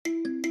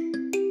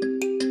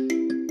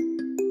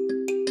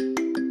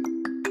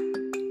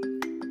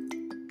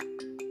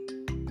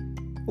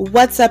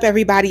What's up,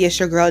 everybody? It's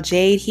your girl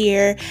Jade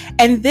here.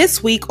 And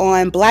this week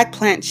on Black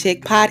Plant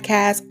Chick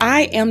podcast,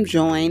 I am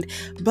joined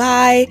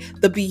by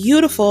the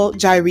beautiful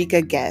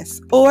Jyreka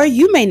Guest, or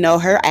you may know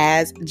her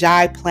as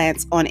Jai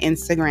Plants on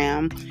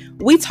Instagram.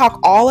 We talk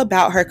all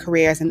about her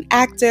career as an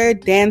actor,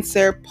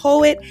 dancer,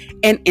 poet,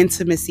 and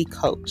intimacy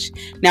coach.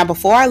 Now,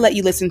 before I let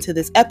you listen to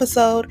this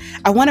episode,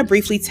 I want to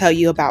briefly tell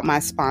you about my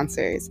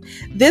sponsors.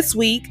 This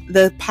week,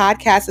 the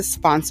podcast is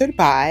sponsored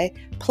by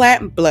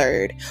Plant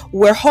Blurred,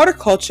 where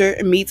horticulture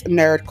meets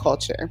nerd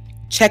culture.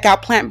 Check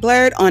out Plant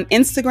Blurred on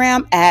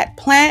Instagram at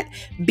Plant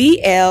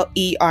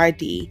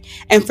BLERD.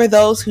 And for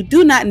those who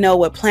do not know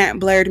what Plant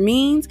Blurred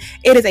means,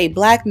 it is a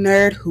Black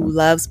nerd who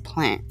loves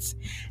plants.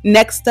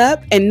 Next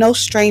up, and no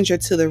stranger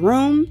to the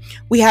room,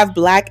 we have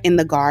Black in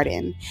the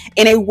Garden.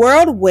 In a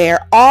world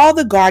where all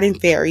the garden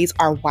fairies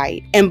are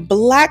white and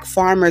Black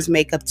farmers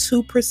make up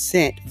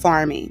 2%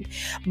 farming,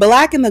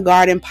 Black in the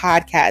Garden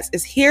podcast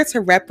is here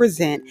to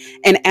represent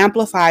and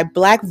amplify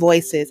Black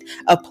voices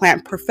of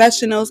plant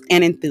professionals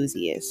and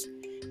enthusiasts.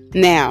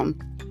 Now,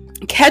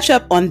 catch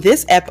up on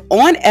this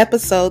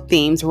episode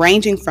themes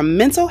ranging from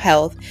mental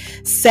health,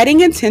 setting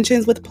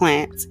intentions with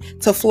plants,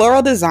 to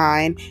floral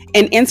design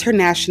and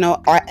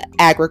international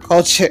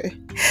agriculture.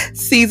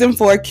 Season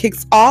 4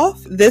 kicks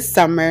off this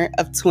summer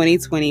of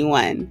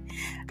 2021.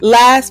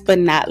 Last but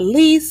not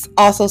least,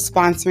 also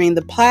sponsoring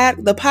the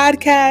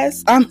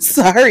podcast. I'm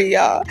sorry,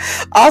 y'all.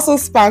 Also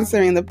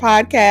sponsoring the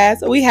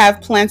podcast, we have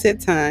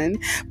Planet Ton.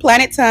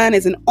 Planet Ton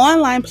is an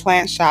online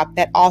plant shop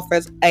that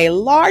offers a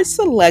large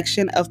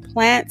selection of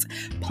plants,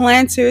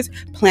 planters,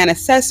 plant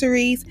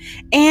accessories,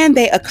 and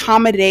they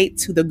accommodate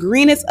to the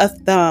greenest of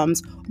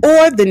thumbs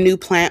or the new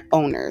plant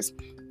owners.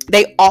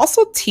 They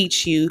also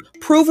teach you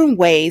proven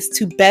ways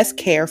to best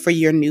care for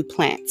your new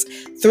plants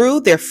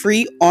through their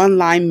free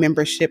online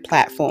membership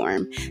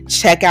platform.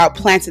 Check out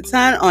Planet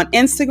Ton on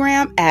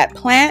Instagram at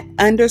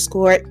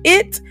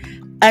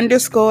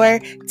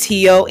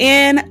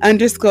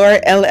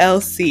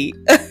plant_it_TON_LLC.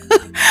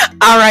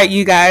 All right,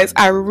 you guys,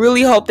 I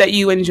really hope that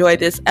you enjoyed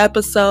this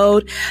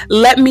episode.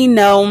 Let me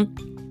know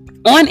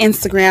on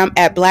Instagram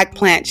at Black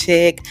Plant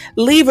Chick.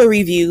 Leave a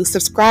review,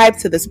 subscribe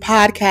to this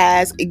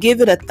podcast,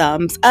 give it a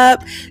thumbs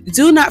up.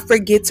 Do not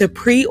forget to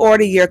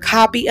pre-order your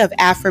copy of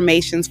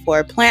Affirmations for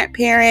a Plant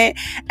Parent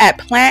at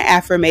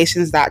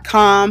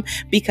plantaffirmations.com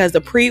because the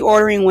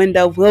pre-ordering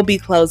window will be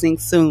closing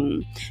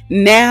soon.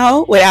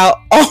 Now, without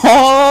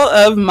all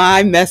of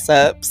my mess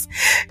ups,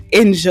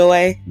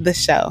 enjoy the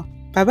show.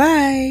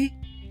 Bye-bye.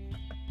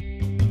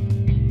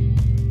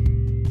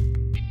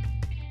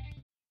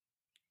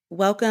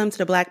 Welcome to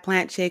the Black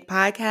Plant Chick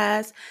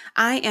podcast.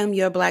 I am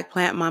your Black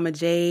Plant Mama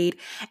Jade,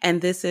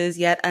 and this is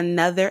yet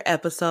another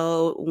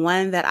episode,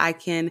 one that I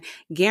can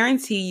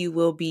guarantee you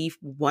will be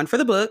one for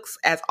the books,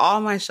 as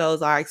all my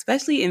shows are,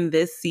 especially in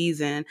this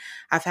season.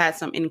 I've had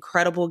some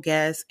incredible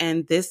guests,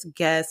 and this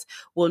guest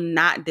will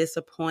not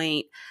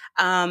disappoint.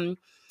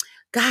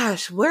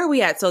 Gosh, where are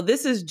we at? So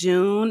this is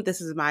June.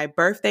 This is my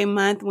birthday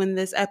month when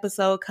this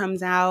episode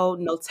comes out.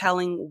 No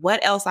telling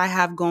what else I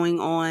have going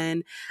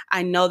on.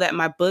 I know that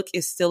my book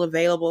is still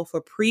available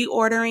for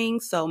pre-ordering,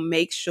 so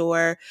make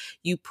sure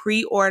you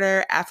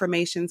pre-order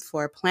Affirmations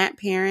for a Plant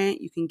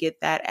Parent. You can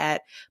get that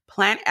at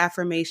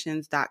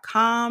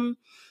plantaffirmations.com.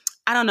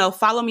 I don't know.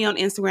 Follow me on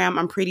Instagram.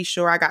 I'm pretty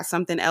sure I got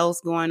something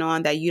else going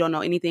on that you don't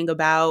know anything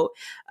about.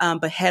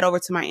 But head over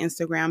to my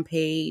Instagram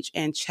page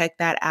and check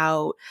that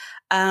out.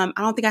 I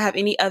don't think I have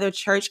any other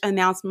church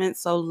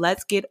announcements, so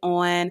let's get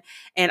on.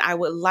 And I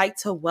would like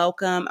to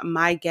welcome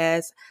my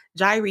guest,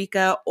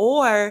 Jyreka,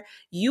 or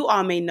you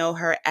all may know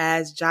her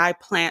as Jai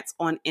Plants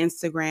on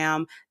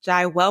Instagram.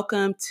 Jai,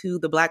 welcome to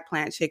the Black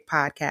Plant Chick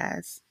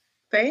podcast.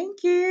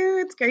 Thank you.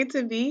 It's great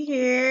to be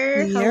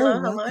here.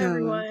 Hello,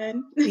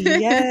 everyone.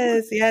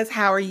 Yes.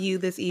 How are you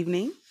this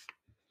evening?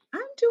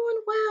 I'm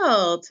doing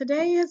well.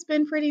 Today has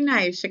been pretty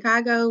nice.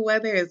 Chicago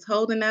weather is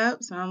holding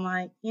up, so I'm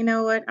like, you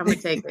know what? I'm gonna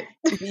take it.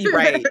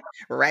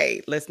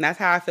 Right. Listen, that's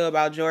how I feel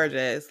about Georgia.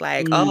 It's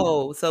like,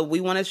 oh, so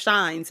we want to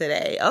shine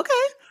today. Okay.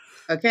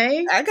 I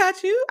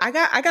got you. I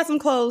got some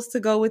clothes to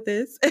go with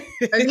this.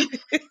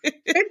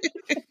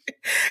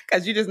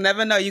 Because you just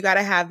never know. You got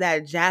to have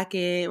that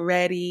jacket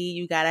ready.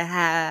 You got to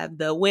have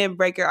the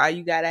windbreaker, or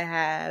you got to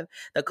have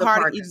the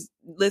cardigan.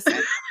 Listen,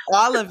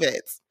 all of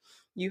it.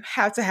 You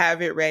have to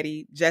have it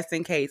ready just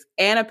in case.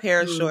 And a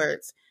pair of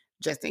shorts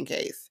just in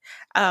case.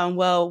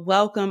 Well,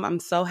 welcome. I'm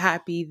so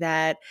happy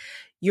that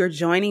you're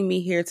joining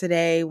me here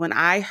today. When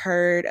I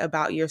heard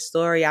about your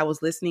story, I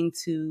was listening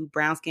to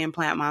Brown Skin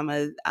Plant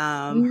Mama,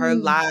 her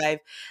live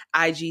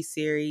IG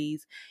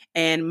series.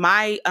 And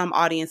my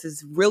audience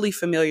is really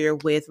familiar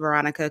with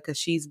Veronica because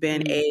she's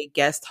been a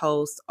guest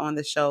host on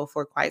the show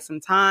for quite some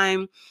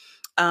time.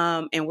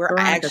 And we're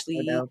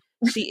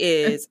she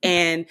is.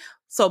 And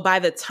so by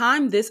the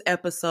time this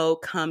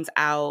episode comes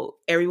out,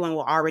 everyone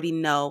will already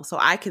know. So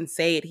I can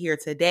say it here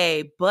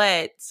today,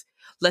 but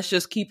let's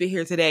just keep it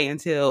here today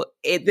until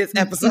this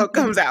episode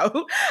comes out.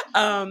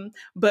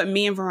 But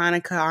me and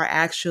Veronica are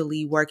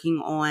actually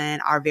working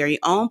on our very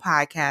own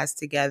podcast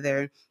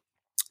together.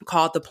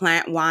 called The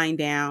Plant Wind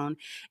Down.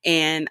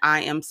 And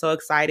I am so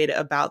excited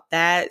about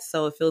that.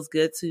 So it feels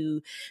good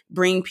to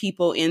bring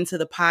people into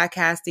the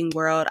podcasting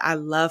world. I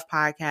love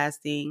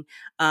podcasting.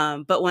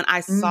 But when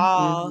I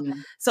saw,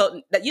 Mhm.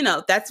 so,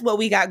 that's what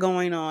we got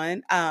going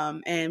on.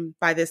 And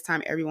by this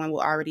time, everyone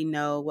will already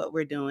know what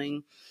we're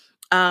doing.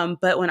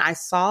 But when I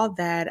saw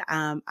that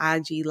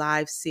IG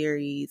Live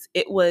series,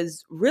 it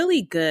was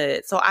really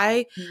good. So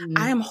I Mhm.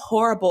 am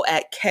horrible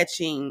at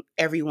catching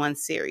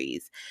everyone's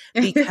series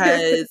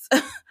because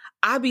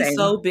I be Same.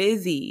 so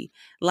busy.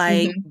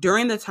 Like Mhm.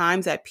 during the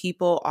times that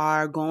people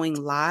are going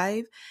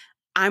live,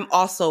 I'm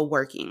also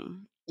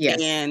working Yes.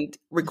 and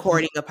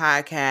recording a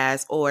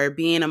podcast or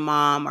being a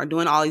mom or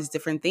doing all these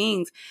different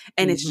things.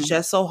 And it's Mhm.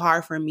 just so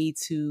hard for me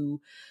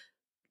to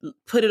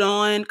put it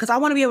on because I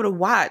want to be able to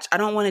watch. I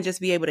don't want to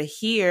just be able to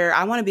hear.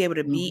 I want to be able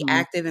to be Mhm.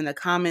 active in the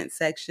comment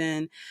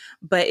section.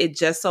 But it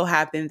just so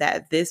happened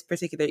that this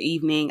particular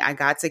evening, I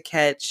got to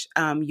catch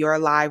your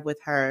live with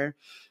her.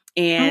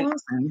 And Oh,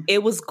 awesome.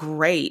 it was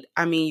great.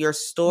 I mean, your Mhm.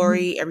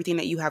 story, everything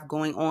that you have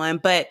going on.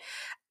 But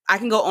I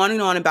can go on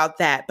and on about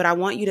that. But I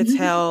want you to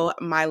tell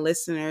my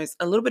listeners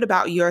a little bit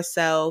about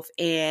yourself.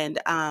 And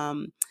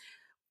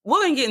we're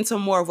going to get into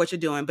more of what you're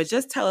doing. But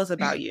just tell us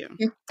about you.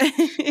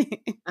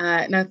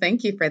 No,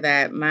 thank you for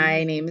that.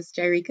 My name is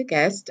Jairika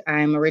Guest.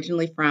 I'm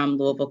originally from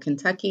Louisville,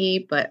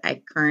 Kentucky, but I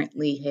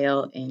currently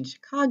hail in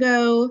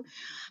Chicago.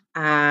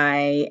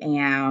 I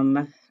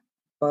am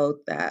both.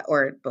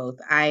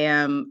 I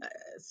am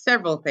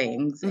several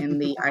things in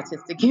the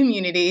artistic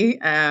community: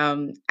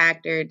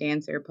 actor,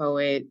 dancer,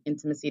 poet,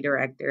 intimacy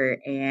director,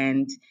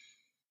 and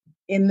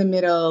in the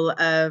middle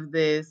of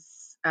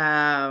this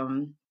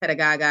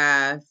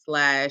pedagoga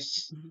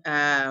slash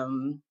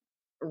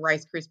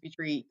Rice Krispie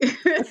treat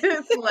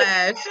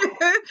slash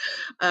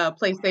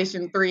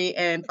PlayStation 3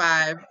 and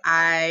 5.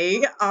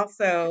 I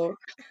also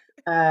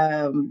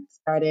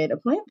started a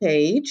plant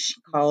page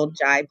called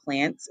Jai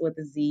Plants with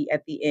a Z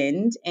at the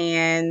end.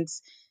 And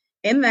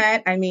in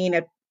that, I mean,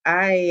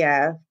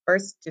 I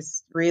first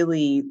just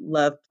really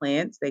loved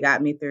plants. They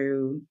got me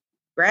through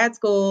grad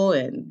school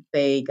and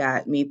they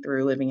got me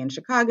through living in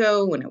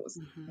Chicago when it was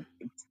Mhm.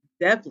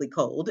 definitely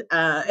cold.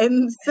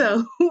 And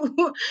so,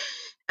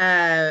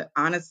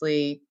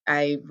 honestly,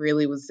 I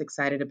really was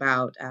excited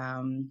about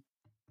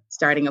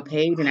starting a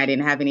page and I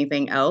didn't have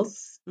anything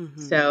else. Mhm.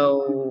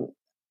 So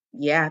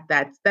yeah,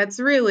 that's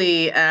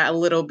really a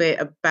little bit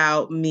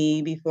about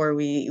me before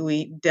we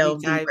We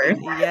delve dive deeper.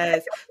 in.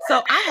 Yes.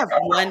 So I have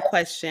one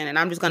question, and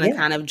I'm just going to Yeah.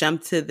 kind of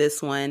jump to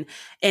this one.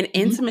 An Mhm.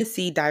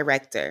 intimacy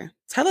director.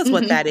 Tell us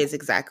what Mhm. that is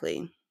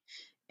exactly.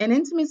 An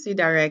intimacy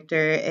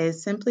director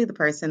is simply the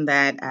person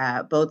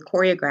that both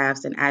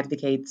choreographs and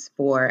advocates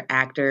for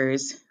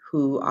actors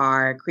who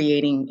are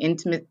creating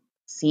intimate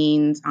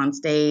scenes on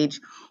stage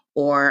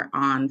or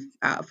on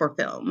for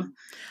film.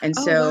 And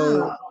Oh, so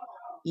wow.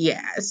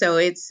 yeah, so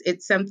it's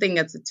something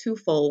that's a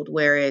twofold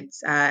where it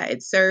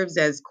serves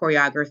as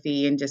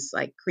choreography and just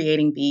like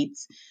creating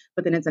beats,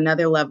 but then it's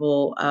another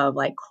level of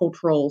like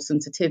cultural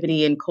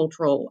sensitivity and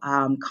cultural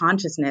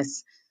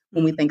consciousness.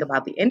 When we think Mhm.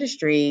 about the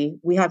industry,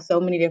 we have so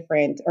many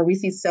different, or we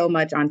see so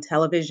much on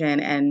television,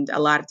 and a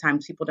lot of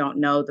times people don't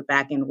know the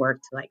back end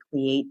work to like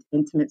create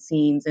intimate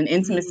scenes and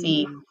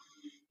intimacy,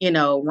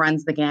 Mm.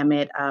 runs the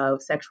gamut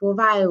of sexual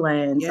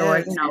violence or,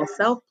 Yes.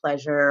 self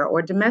pleasure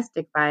or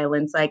domestic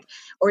violence, like,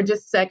 or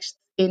just sex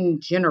in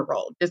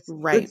general, just good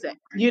Right. sex,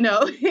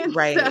 And so,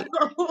 Right.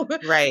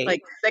 Right.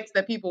 like sex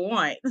that people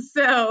want.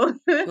 So,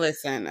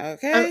 Listen,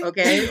 okay.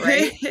 okay,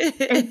 right.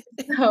 And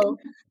so,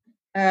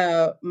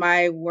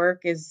 my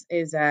work is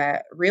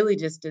really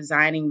just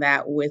designing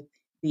that with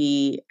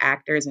the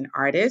actors and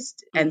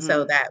artists, and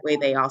so Mhm. that way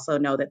they also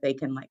know that they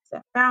can like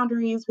set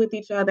boundaries with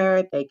each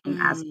other. They can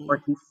ask for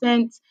Mm.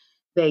 consent.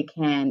 They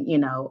can,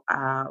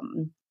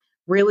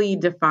 really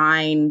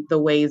define the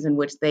ways in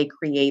which they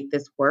create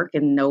this work,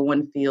 and no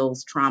one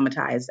feels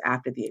traumatized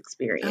after the Oh,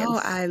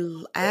 experience.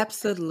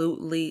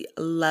 absolutely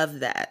love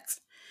that.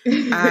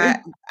 I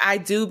I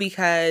do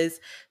because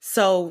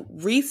so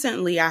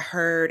recently I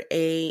heard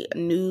a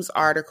news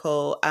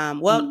article.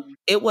 Mm,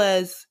 It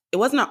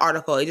wasn't an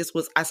article. It just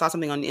was I saw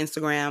something on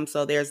Instagram.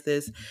 So there's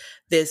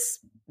this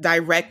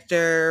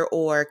director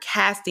or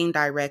casting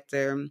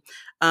director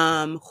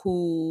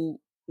who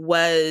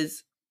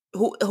was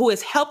who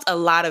has helped a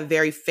lot of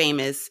very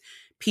famous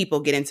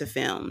people get into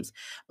films,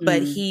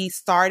 but mm, he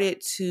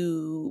started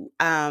to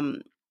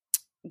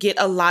get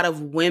a lot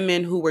of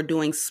women who were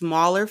doing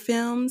smaller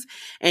films.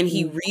 And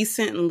he mm,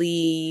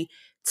 recently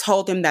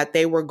told them that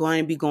they were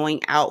going to be going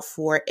out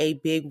for a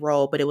big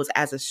role, but it was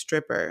as a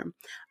stripper.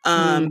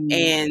 mm,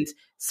 And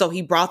so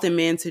he brought them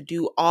in to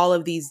do all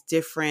of these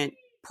different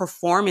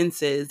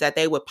performances that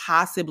they would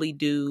possibly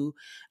do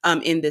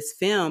in this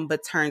film.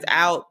 But turns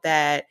out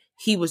that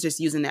he was just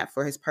using that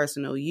for his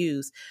personal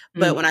use.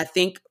 But mm, when I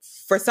think,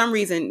 for some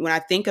reason, when I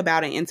think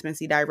about an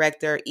intimacy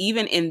director,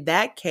 even in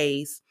that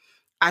case,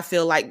 I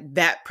feel like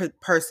that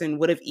person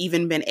would have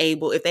even been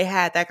able, if they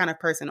had that kind of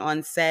person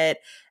on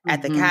set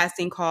at the Mm-hmm.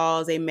 casting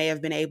calls, they may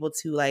have been able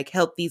to like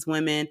help these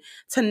women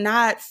to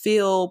not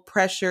feel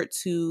pressured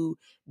to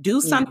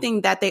do Yeah.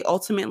 something that they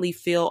ultimately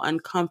feel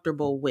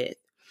uncomfortable with.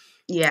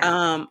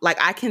 Yeah. Like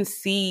I can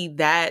see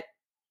that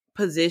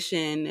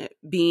position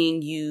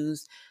being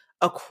used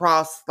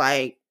across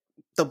like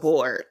the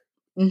board.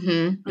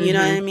 Mm-hmm. You know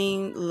what I Mm-hmm.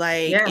 mean?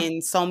 Like Yeah.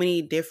 in so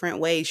many different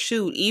ways.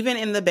 Shoot, even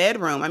in the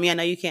bedroom. I mean, I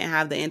know you can't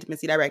have the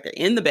intimacy director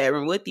in the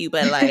bedroom with you,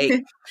 but like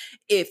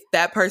if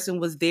that person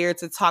was there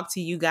to talk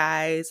to you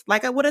guys,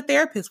 like what a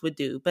therapist would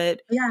do.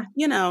 But Yeah.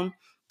 you know,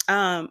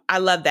 I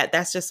love that.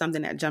 That's just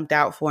something that jumped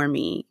out for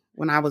me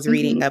when I was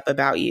reading Mm-hmm. up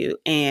about you,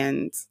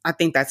 and I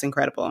think that's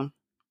incredible.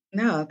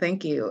 No,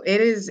 thank you.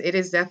 It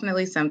is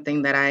definitely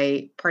something that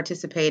I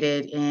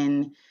participated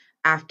in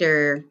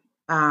after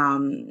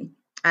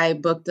I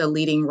booked a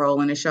leading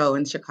role in a show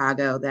in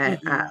Chicago that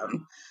Hmm.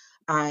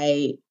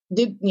 I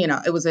did,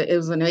 it was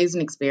an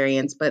amazing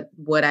experience, but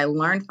what I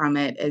learned from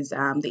it is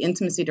the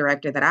intimacy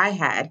director that I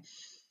had,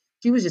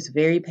 she was just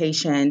very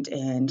patient,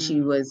 and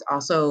she Mm, was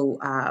also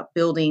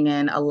building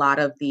in a lot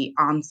of the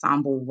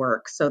ensemble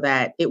work so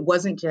that it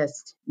wasn't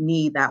just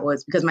me that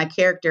was, because my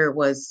character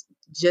was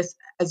just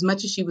as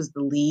much as she was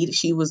the lead,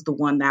 she was the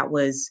one that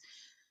was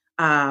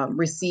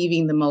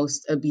receiving the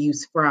most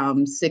abuse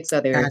from six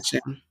other gotcha.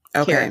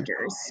 Okay.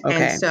 characters. And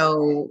Okay.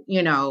 so,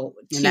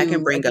 And that can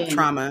to bring up again,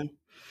 trauma.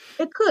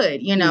 it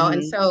could,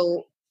 and Hmm.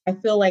 so I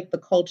feel like the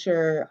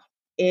culture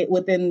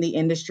within the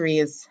industry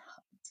is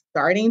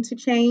starting to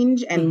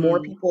change, and more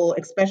Hmm. people,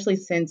 especially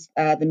since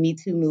the Me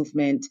Too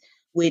movement,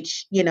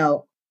 which,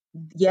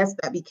 yes,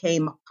 that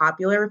became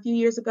popular a few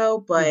years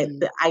ago, but Hmm.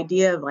 the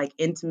idea of like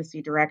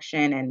intimacy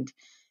direction and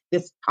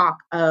this talk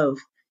of,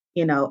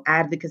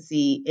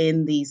 advocacy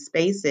in these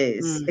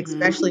spaces, Hmm.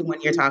 especially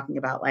when you're talking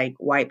about like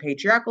white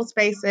patriarchal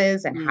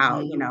spaces, and how,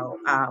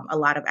 Hmm. a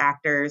lot of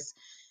actors,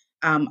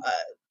 um,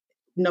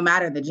 no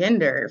matter the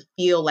gender,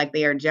 feel like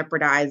they are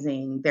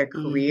jeopardizing their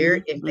career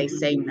Hmm. if they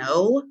say Hmm.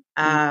 no.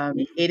 Hmm.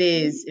 It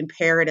is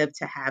imperative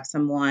to have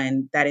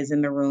someone that is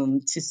in the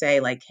room to say,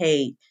 like,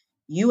 hey,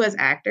 you as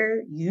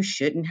actor, you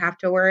shouldn't have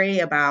to worry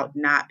about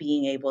not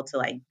being able to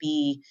like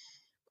be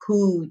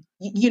who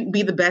you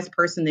be the best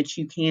person that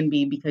you can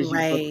be because you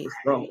booked Right. this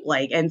role.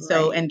 Like, and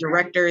so, Right. and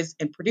directors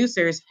and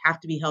producers have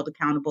to be held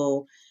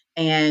accountable.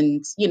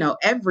 And,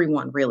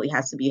 everyone really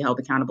has to be held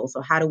accountable.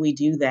 So how do we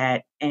do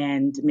that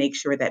and make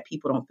sure that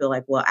people don't feel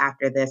like, well,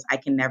 after this, I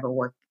can never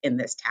work in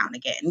this town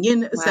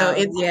again? So Wow.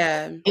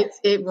 Yeah.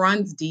 it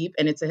runs deep,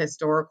 and it's a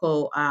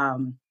historical, I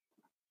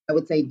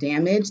would say,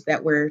 damage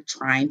that we're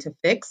trying to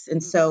fix.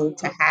 And so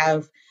to Mhm.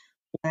 have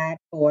Black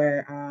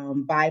or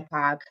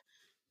BIPOC,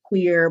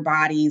 queer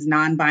bodies,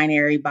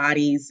 non-binary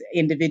bodies,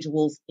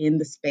 individuals in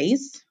the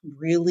space,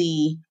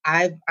 really,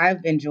 I've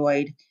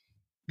enjoyed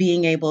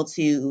being able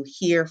to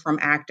hear from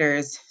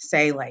actors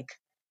say like,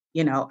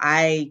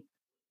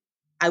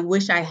 I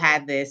wish I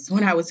had this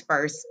when I was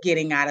first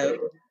getting out of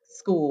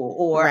school,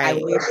 or I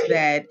Right. wish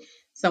that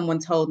someone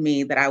told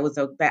me that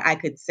that I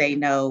could say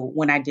no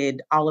when I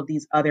did all of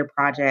these other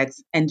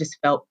projects and just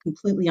felt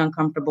completely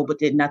uncomfortable, but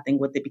did nothing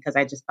with it because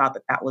I just thought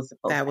that that was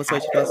supposed That to was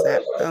what you're supposed to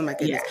happen. have. Oh my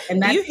Yeah, goodness.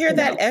 and Do you that's hear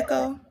that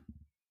echo?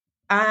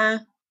 uh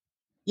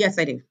yes,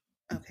 I do.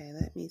 Okay,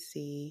 let me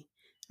see.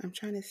 I'm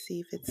trying to see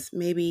if it's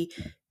maybe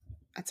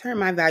I turned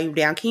my volume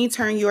down. Can you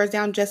turn yours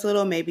down just a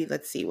little? Maybe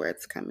let's see where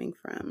it's coming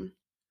from.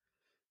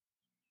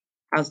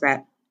 How's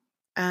that?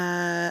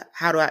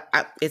 How do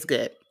it's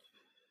good.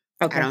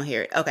 I Okay, don't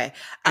hear it. Okay.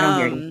 I don't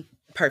hear you.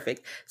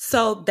 Perfect.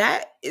 So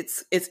that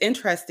it's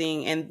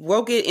interesting and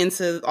we'll get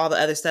into all the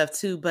other stuff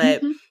too,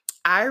 but Hmm.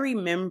 I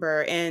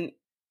remember and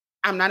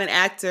I'm not an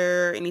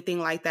actor or anything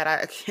like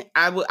that.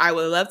 I would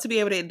love to be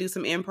able to do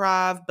some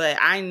improv, but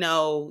I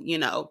know,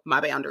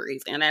 my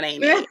boundaries and that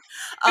ain't it.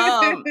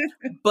 Um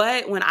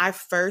but when I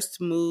first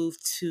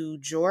moved to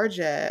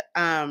Georgia,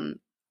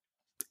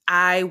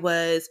 I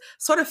was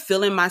sort of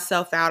feeling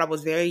myself out. I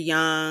was very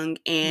young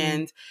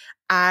Mm, and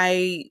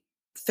I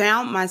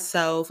found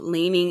myself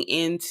leaning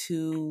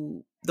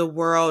into the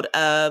world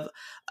of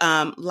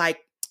like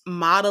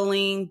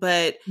modeling,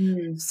 but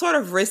mm, sort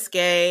of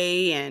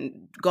risque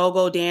and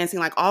go-go dancing,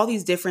 like all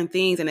these different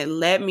things. And it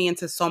led me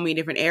into so many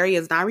different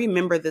areas. And I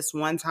remember this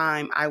one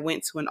time I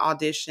went to an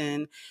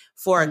audition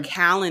for a mm,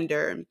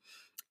 calendar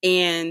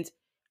and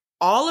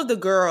all of the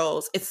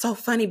girls, it's so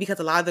funny because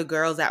a lot of the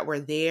girls that were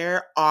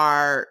there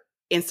are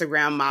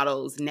Instagram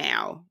models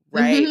now,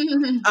 right?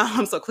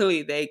 mhm. So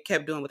clearly they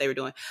kept doing what they were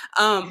doing.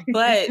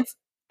 But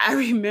I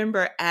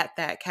remember at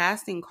that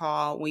casting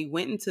call, we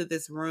went into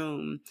this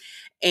room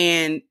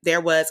and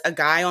there was a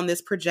guy on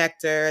this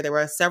projector. There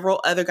were several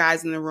other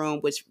guys in the room,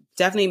 which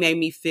definitely made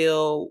me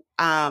feel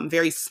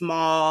very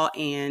small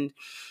and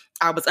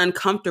I was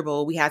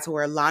uncomfortable. We had to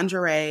wear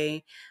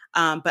lingerie.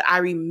 But I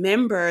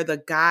remember the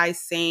guy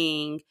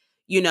saying,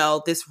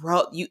 this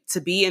role,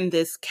 to be in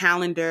this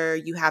calendar,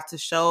 you have to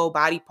show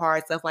body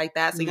parts, stuff like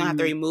that. So you don't have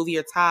to Mm, remove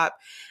your top.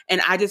 And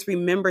I just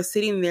remember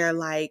sitting there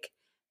like,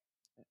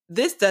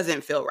 this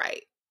doesn't feel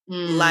right.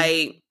 Mm.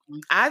 Like,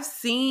 I've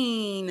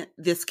seen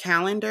this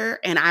calendar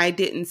and I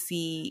didn't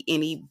see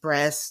any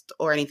breast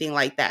or anything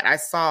like that. I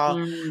saw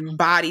Mm.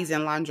 bodies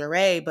in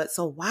lingerie, but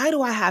so why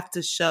do I have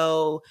to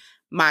show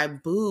my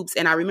boobs?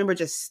 And I remember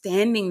just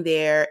standing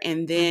there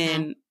and Mhm.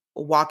 then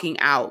walking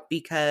out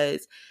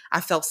because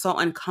I felt so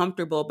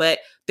uncomfortable. But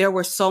there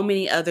were so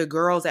many other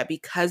girls that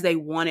because they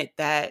wanted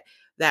that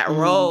Mm.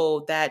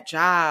 role, that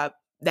job,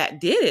 that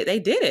did it. They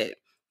did it.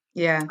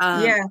 Yeah.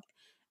 Um, Yeah.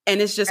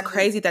 and it's just I mean,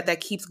 crazy that that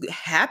keeps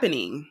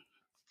happening.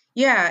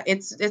 yeah,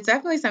 it's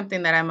definitely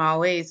something that I'm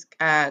always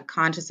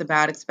conscious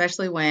about,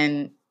 especially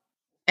when,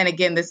 and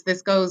again,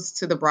 this goes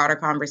to the broader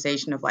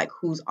conversation of like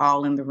who's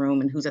all in the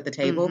room and who's at the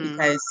table, Mhm.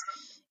 because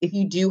if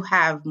you do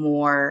have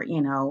more,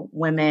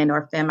 women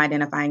or femme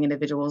identifying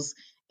individuals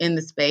in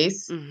the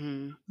space,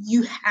 Mhm.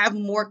 you have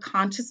more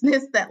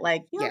consciousness that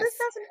like, this Yes.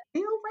 doesn't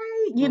feel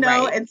right,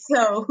 Right. and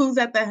so who's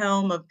at the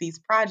helm of these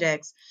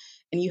projects?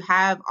 And you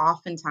have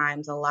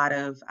oftentimes a lot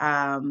of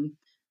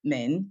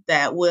men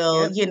that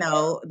will,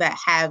 Yep. that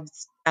have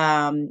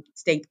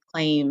staked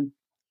claim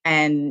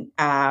and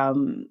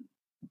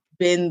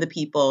been the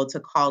people to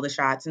call the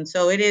shots. And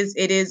so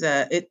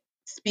it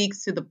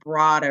speaks to the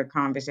broader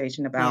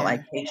conversation about Yeah.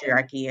 like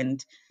patriarchy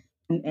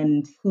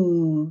and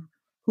who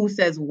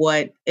says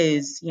what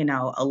is,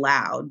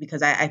 allowed,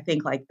 because I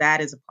think like that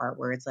is a part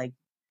where it's like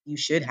you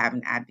should have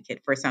an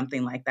advocate for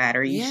something like that,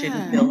 or you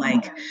shouldn't Yeah. feel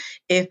like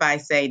if I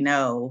say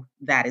no,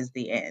 that is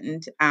the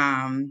end.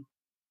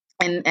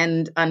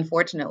 And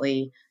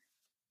unfortunately,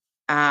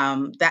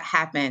 that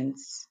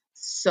happens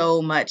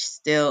so much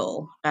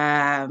still.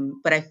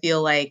 But I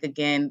feel like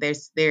again,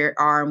 there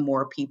are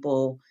more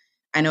people.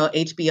 I know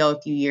HBO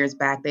a few years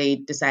back, they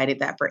decided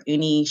that for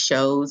any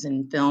shows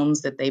and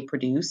films that they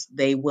produce,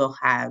 they will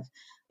have,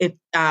 if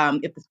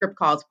the script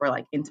calls for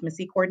like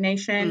intimacy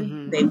coordination,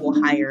 Mhm. they will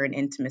hire an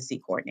intimacy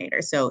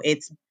coordinator. So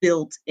it's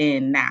built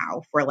in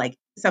now for like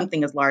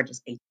something as large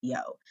as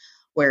HBO,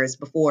 whereas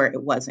before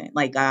it wasn't.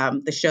 Like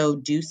the show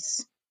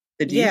Deuce,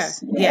 the Yeah.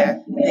 Deuce, Yeah.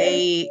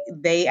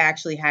 they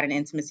actually had an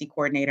intimacy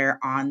coordinator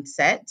on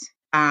set.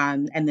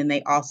 And then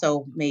they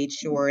also made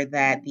sure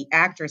that the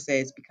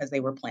actresses, because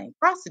they were playing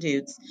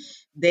prostitutes,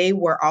 they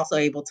were also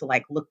able to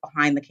like look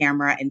behind the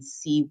camera and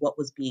see what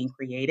was being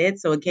created.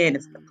 So again,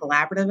 it's the Mm.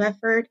 collaborative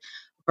effort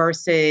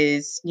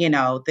versus,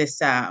 this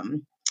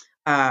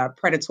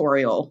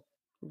predatorial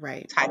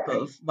Right. type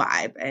of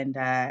vibe. And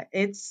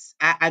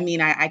I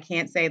mean, I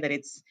can't say that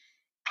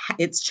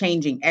it's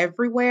changing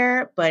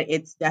everywhere, but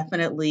it's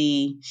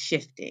definitely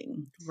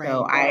shifting.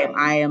 So Right.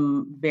 I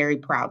am very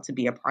proud to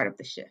be a part of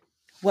the shift.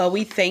 Well,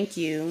 we thank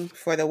you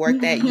for the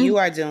work that you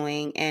are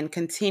doing and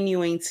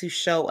continuing to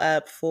show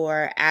up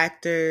for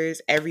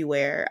actors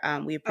everywhere.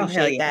 We Oh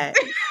hell appreciate yeah.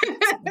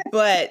 that.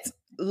 But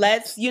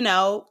let's,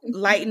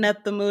 lighten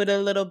up the mood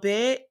a little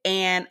bit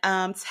and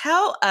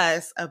tell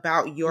us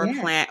about your Yeah.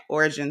 plant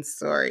origin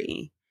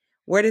story.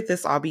 Where did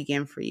this all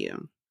begin for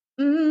you?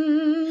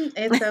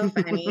 It's so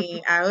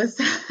funny.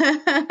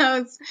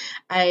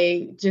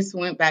 I just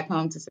went back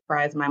home to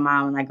surprise my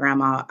mom and my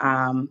grandma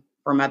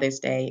for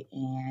Mother's Day,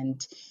 and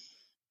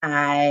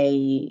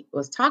I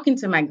was talking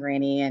to my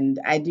granny, and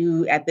I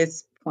do at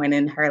this point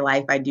in her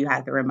life, I do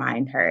have to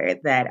remind her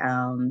that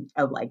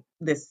of like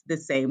this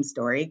same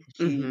story.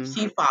 Hmm.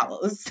 She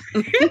follows.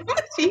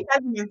 She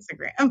has an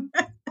Instagram.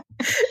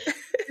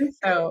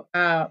 So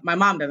my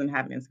mom doesn't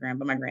have an Instagram,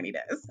 but my granny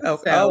does. Oh,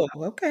 So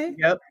oh, okay.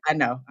 yep, I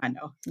know.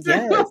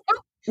 Yes.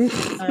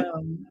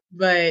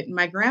 But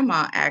my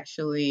grandma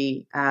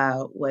actually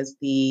was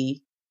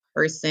the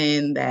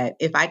person that,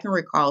 if I can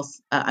recall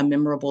a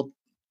memorable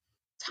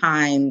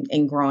time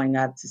in growing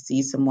up to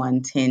see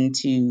someone tend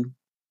to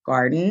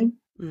garden,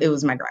 it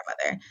was Mm, my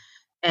grandmother.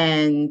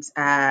 And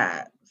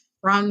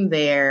from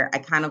there, I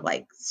kind of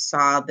like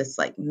saw this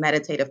like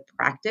meditative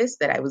practice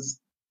that I was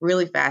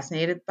really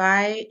fascinated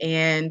by.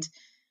 And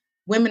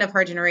women of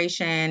her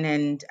generation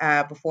and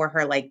before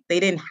her, like they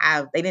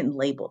didn't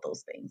label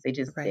those things. They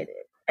just did right.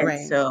 it. And Right.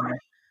 so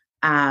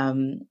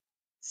um,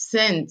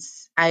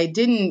 since I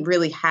didn't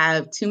really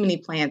have too many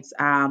plants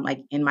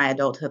like in my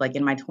adulthood, like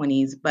in my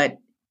 20s, but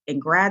in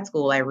grad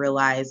school, I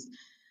realized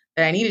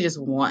that I needed just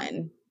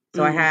one.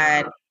 So I Mm.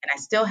 had, and I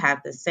still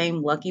have the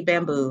same lucky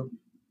bamboo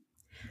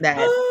that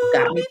Oh,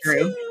 got me me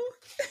through. too.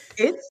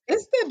 It's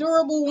the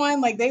adorable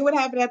one. Like they would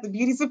have it at the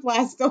beauty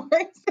supply stores.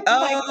 Like it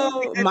was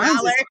Oh, like a mine's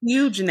dollar. is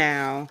huge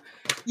now.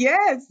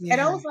 Yes.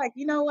 And I Yeah. was like,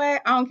 you know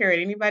what? I don't care what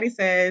anybody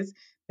says.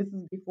 This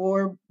is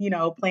before,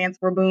 plants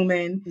were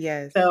booming.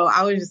 Yes. So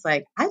I was just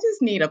like, I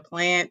just need a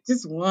plant,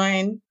 just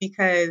one,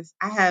 because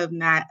I have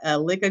not a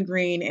lick of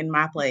green in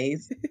my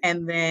place.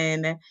 And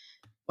then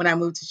when I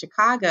moved to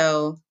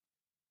Chicago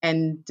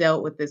and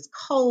dealt with this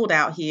cold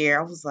out here,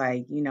 I was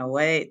like, you know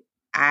what?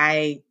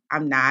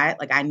 I'm not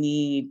like, I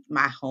need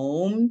my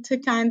home to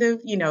kind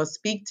of,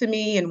 speak to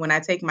me. And when I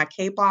take my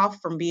cape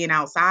off from being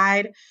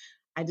outside,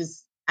 I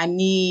just I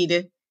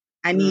need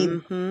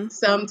Hmm.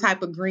 some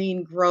type of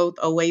green growth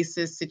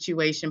oasis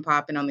situation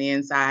popping on the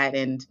inside.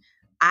 And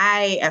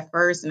I at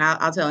first, and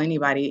I'll tell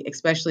anybody,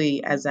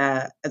 especially as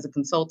a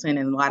consultant,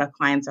 and a lot of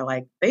clients are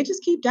like, they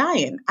just keep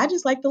dying. I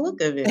just like the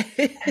look of it.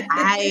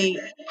 I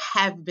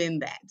have been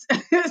that.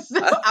 So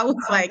I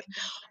was like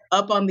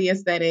up on the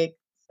aesthetic.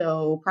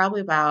 So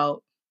probably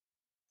about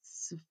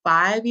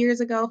 5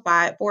 years ago,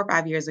 4 or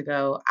 5 years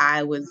ago,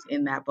 I was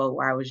in that boat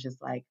where I was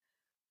just like,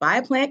 buy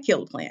a plant,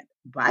 kill a plant,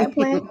 buy a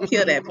plant,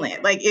 kill that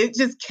plant. Like it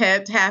just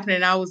kept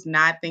happening. I was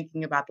not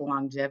thinking about the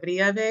longevity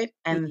of it.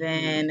 And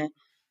then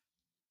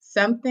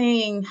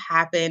something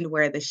happened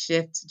where the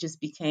shift just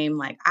became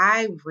like,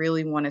 I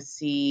really want to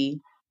see.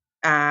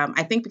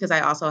 I think because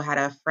I also had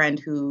a friend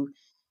who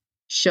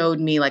showed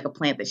me like a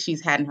plant that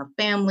she's had in her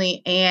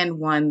family and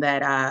one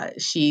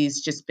that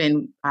she's just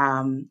been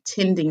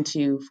tending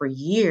to for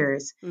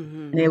years.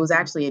 And it was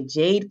actually a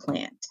jade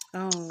plant.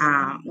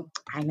 Oh,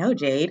 I know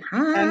jade. I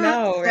Huh?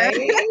 know,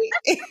 right?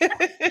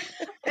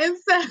 And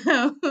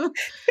so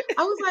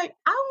I was like,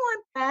 I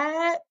want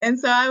that. And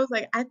so I was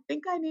like, I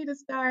think I need to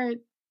start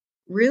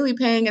really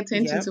paying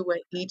attention Yep. to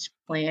what each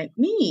plant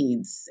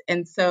needs.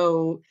 And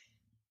so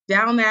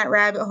down that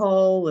rabbit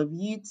hole of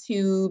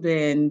YouTube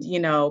and,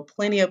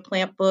 plenty of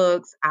plant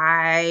books,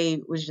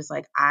 I was just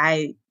like,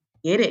 I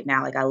get it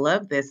now. Like, I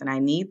love this and I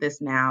need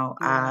this now.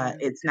 Yeah.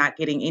 It's not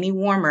getting any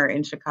warmer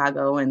in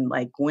Chicago, and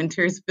like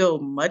winters feel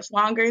much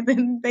longer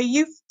than they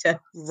used to.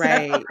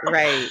 Right,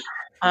 right.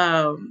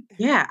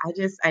 Yeah,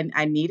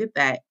 I needed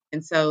that.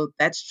 And so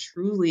that's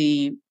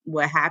truly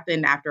what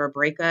happened after a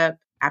breakup,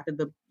 after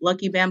the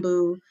Lucky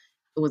Bamboo.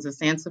 It was a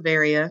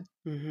Sansevieria,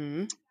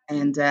 Mm-hmm.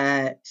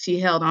 and she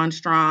held on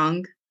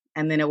strong.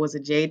 And then it was a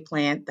jade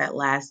plant that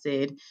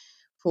lasted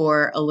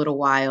for a little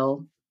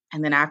while.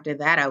 And then after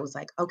that, I was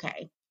like,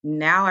 okay,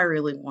 now I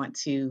really want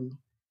to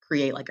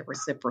create like a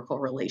reciprocal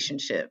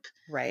relationship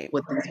Right.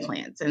 with these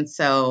plants. And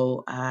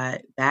so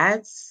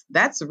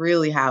that's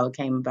really how it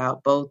came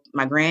about, both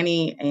my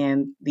granny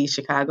and the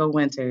Chicago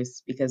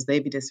winters, because they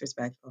be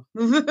disrespectful.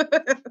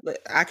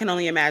 I can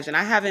only imagine.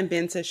 I haven't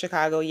been to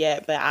Chicago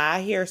yet, but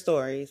I hear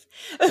stories.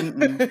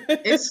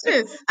 It's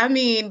just, I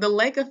mean, the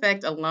lake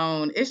effect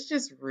alone, it's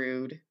just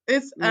rude.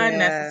 It's Yeah.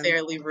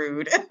 unnecessarily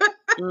rude.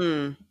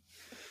 Mm.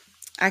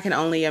 I can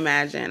only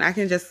imagine.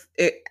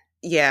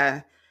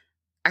 Yeah.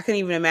 I can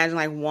even imagine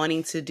like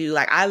wanting to do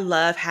like I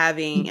love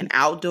having an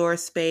outdoor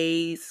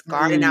space,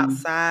 garden Mm.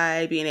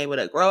 outside, being able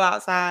to grow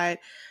outside.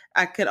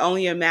 I could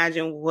only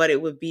imagine what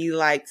it would be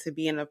like to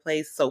be in a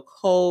place so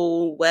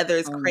cold, weather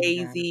is Oh my God.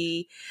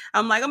 crazy.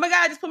 I'm like, oh my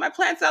God, I just put my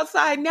plants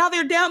outside. Now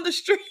they're down the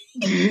street.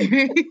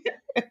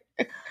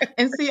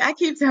 And see, I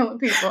keep telling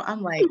people,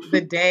 I'm like,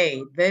 the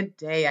day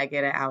I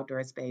get an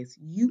outdoor space,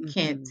 you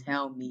can't Mhm.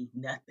 tell me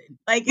nothing.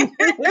 Like,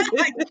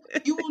 like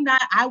you will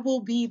not. I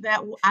will be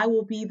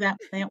that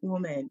plant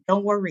woman.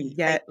 Don't worry.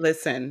 Yeah, Like,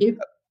 listen.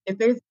 if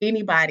there's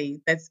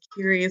anybody that's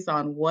curious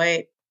on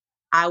who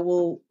I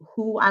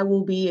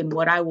will be and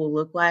what I will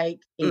look like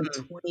in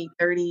Mm, 20,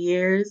 30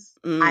 years,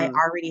 I mm.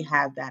 already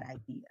have that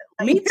idea.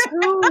 Me Like,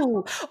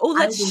 too. Oh, I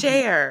let's will.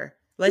 share.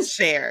 Let's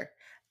share.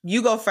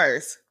 You go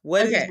first.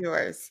 What is Okay.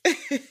 yours?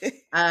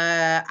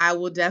 I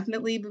will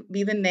definitely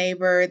be the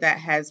neighbor that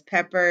has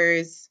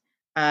peppers,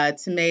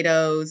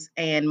 tomatoes,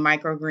 and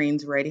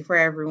microgreens ready for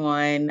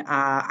everyone.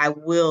 I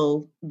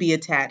will be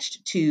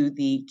attached to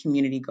the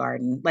community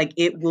garden. Like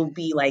it'll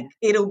be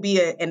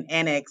an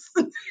annex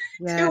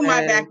to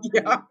my Yes.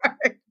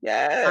 backyard.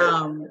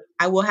 Yes.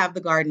 I will have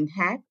the garden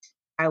hat.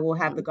 I will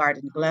have the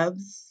garden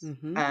gloves.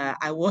 Mm-hmm.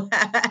 I will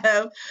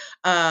have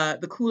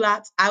the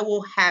culottes. I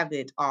will have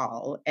it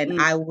all, and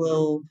I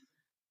will.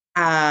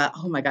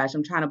 Oh my gosh,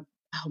 I'm trying to.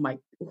 Oh my,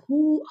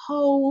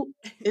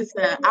 it's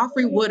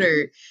Alfre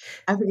Woodard.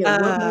 I forget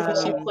what movie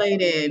she Um,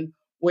 played in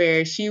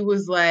where she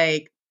was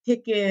like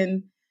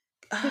picking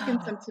oh,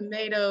 some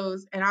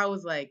tomatoes, and I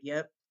was like,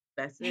 "Yep,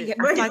 that's dang it." it.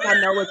 I feel like I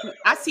know what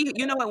I see.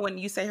 You know what? When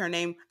you say her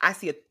name, I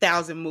see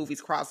 1,000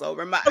 movies cross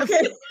over my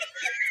Okay,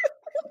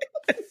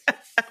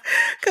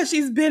 because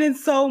she's been in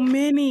so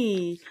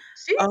many.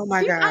 Oh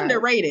my she's God.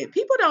 underrated.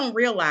 People don't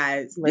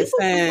realize. People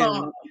sleep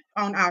Listen,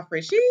 on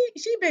Alfre.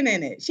 She been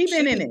in it. She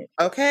been in it.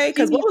 okay. She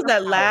Because what needs was her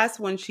that flowers. last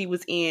one she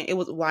was in? It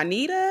was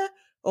Juanita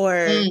or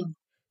Mm,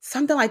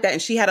 something like that.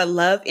 And she had a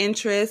love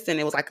interest and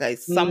it was like a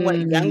somewhat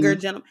younger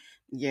mm. gentleman.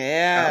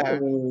 Yeah.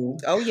 Oh,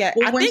 Oh, yeah.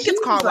 well, I think it's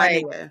called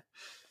Juanita.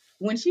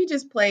 when she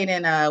just played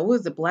in what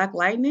was it, Black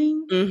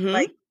Lightning? Mm-hmm.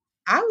 Like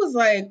I was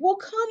like, well,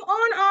 come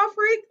on,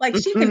 Offred. Like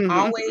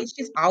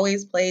she's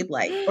always played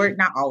like, or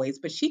not always,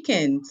 but she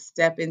can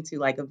step into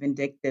like a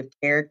vindictive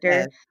character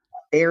Yes.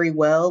 very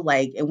well.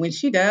 Like, and when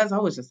she does, I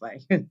was just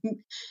like,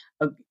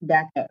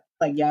 back up.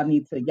 Like y'all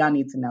need to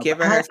know. Give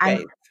But her her I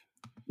space.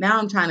 now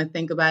I'm trying to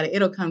think about it.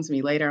 It'll come to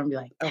me later and be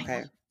like, dang.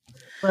 Okay.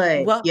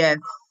 But Well, yes,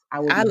 I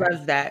will I be her.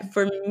 love that.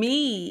 For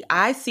me,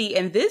 I see,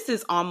 and this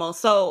is almost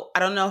so I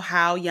don't know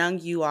how young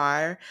you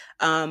are,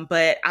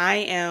 but I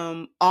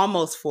am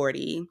almost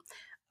 40.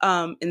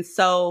 And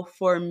so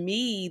for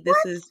me, this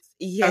What? is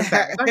Oh, yeah.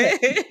 sorry. Go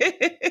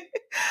ahead.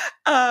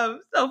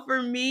 So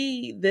for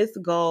me, this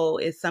goal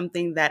is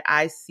something that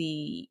I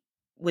see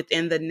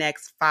within the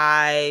next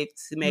 5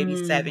 to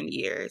maybe 7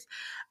 years.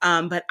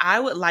 But I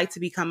would like to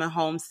become a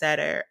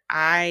homesteader.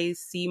 I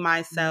see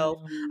myself,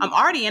 I'm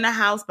already in a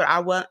house, but I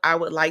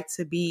would like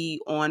to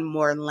be on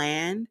more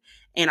land,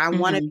 and I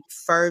want to be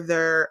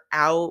further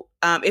out.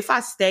 If I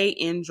stay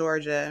in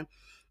Georgia,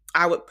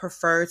 I would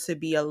prefer to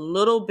be a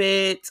little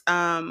bit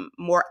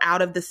more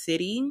out of the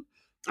city.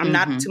 I'm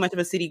not too much of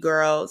a city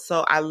girl,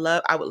 so I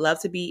would love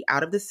to be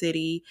out of the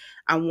city.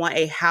 I want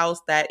a house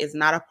that is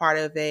not a part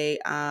of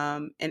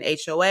an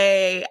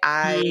HOA.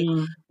 I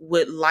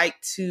would like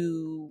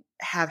to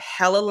have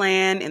hella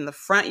land in the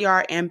front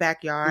yard and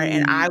backyard,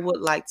 and I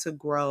would like to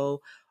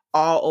grow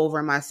all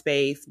over my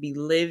space, be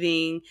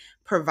living,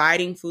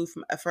 providing food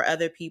for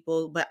other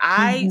people. But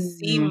I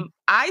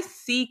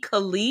see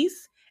Khalees,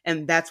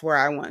 and that's where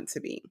I want to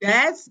be.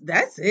 That's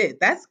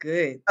it. That's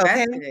good.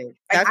 Okay. That's good.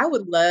 Like, I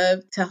would love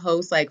to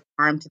host like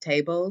farm to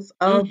tables.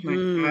 Oh my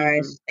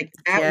gosh. Like,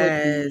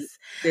 that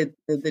would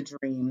be the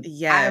dream. I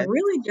Yes.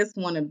 really just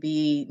want to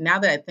be, now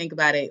that I think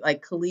about it,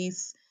 like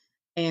Khalees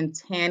and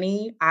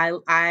Tanny.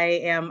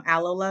 I am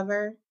aloe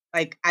lover.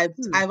 Like,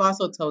 I've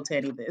also told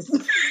Tanny this.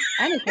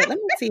 Let me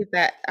see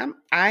that.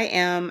 I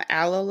am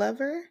aloe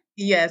lover.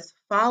 Yes,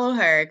 follow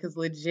her, because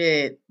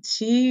legit,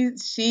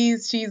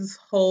 she's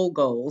whole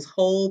goals,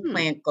 whole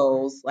plant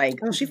goals, like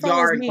she follows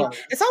yard me. goals.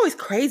 It's always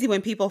crazy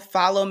when people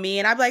follow me,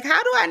 and I'm like,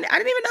 how do I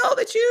didn't even know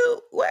that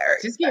you were.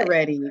 Just get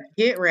ready.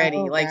 Get ready.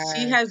 Oh, Like,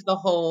 she has the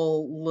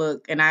whole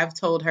look, and I've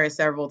told her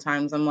several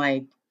times, I'm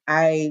like,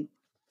 I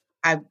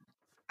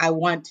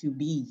want to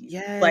be you.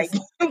 Yes. Like,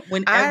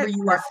 whenever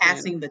you are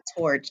passing the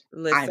torch,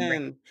 I'm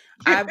ready.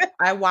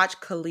 I watch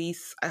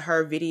Khalees,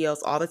 her videos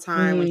all the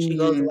time when she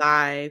goes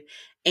live,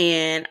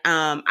 and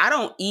I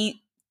don't eat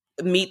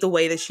meat the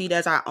way that she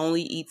does. I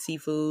only eat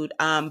seafood,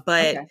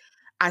 but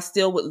I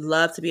still would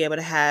love to be able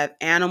to have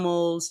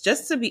animals,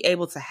 just to be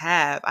able to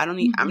have.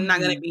 I'm not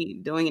going to be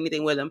doing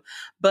anything with them,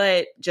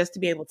 but just to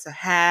be able to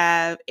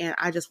have. And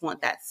I just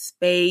want that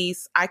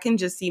space. I can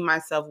just see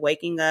myself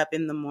waking up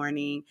in the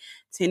morning,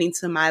 tending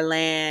to my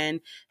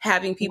land,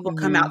 having people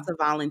come out to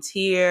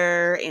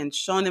volunteer and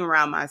showing them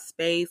around my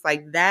space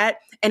like that.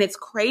 And it's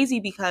crazy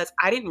because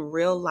I didn't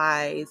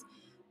realize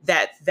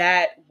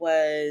that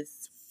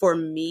was for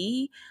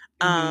me.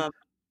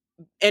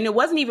 And it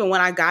wasn't even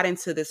when I got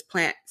into this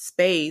plant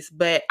space,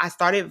 but I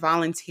started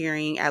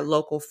volunteering at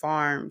local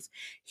farms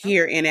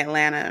here in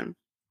Atlanta.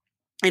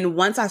 And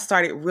once I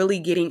started really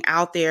getting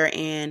out there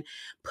and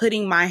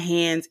putting my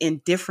hands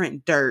in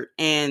different dirt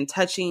and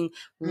touching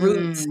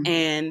roots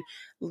and,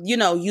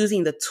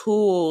 using the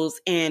tools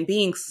and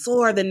being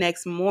sore the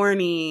next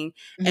morning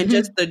and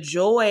just the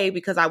joy,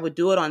 because I would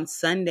do it on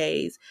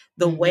Sundays,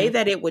 the way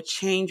that it would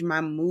change my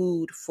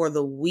mood for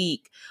the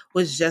week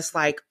was just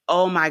like,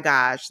 oh my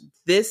gosh,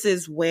 this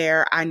is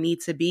where I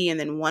need to be. And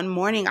then one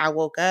morning I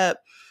woke up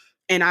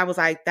and I was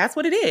like, that's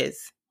what it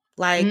is.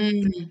 Like,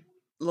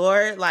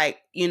 Lord, like,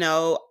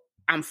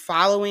 I'm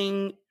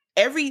following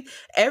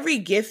every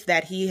gift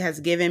that he has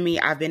given me.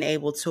 I've been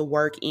able to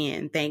work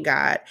in, thank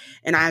God.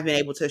 And I've been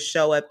able to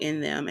show up in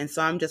them. And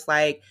so I'm just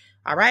like,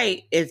 all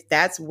right, if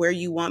that's where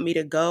you want me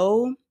to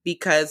go,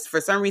 because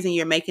for some reason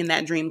you're making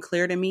that dream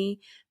clear to me,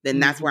 then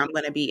that's where I'm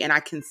going to be. And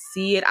I can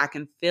see it. I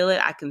can feel it.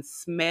 I can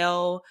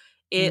smell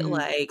it.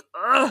 Like,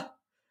 ugh,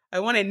 I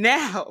want it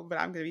now, but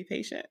I'm going to be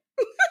patient.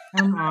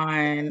 Come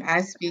on.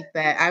 I speak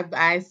that.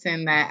 I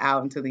send that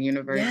out into the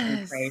universe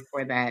and pray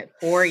for that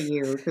for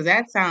you, because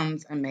that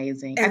sounds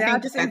amazing. And I'll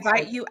just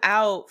invite you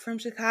out from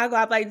Chicago.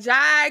 I'm like,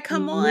 Jai,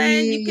 come on.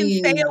 You can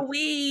stay a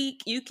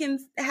week. You can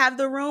have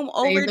the room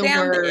over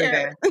down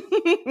there.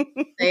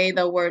 Say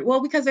the word.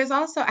 Well, because there's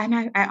also,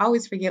 and I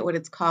always forget what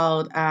it's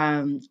called,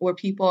 where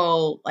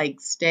people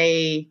like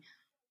stay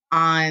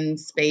on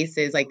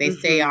spaces, like they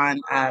stay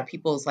on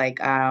people's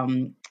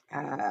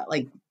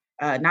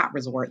not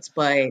resorts,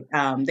 but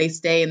they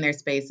stay in their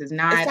spaces.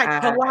 Not it's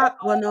like co-op.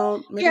 Well,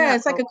 no,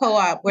 it's like a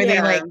co-op where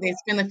they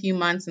spend a few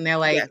months and they're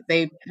like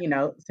they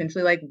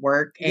essentially like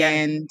work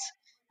and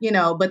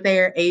but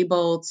they're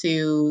able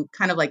to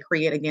kind of like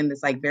create again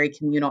this like very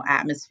communal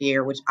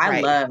atmosphere, which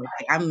I love.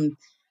 Like, I'm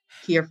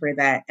here for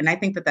that, and I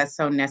think that that's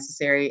so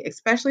necessary,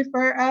 especially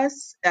for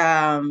us.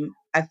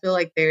 I feel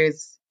like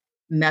there's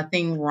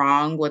nothing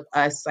wrong with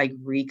us like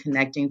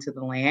reconnecting to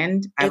the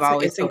land.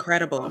 It's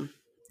incredible.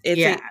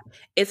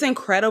 It's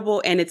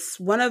incredible. And it's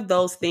one of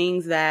those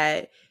things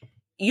that,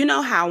 you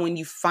know how when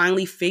you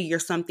finally figure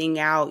something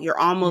out, you're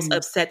almost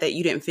upset that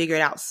you didn't figure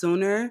it out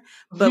sooner.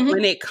 But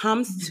when it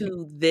comes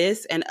to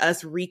this and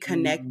us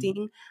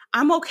reconnecting,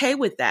 I'm okay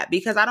with that,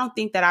 because I don't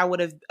think that I would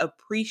have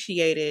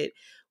appreciated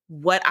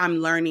what I'm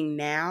learning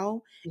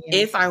now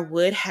if I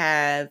would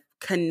have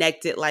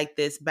connected like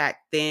this back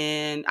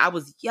then. I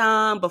was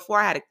young, before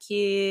I had a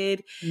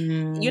kid.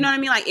 You know what I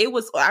mean? Like, it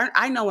was,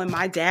 I know when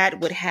my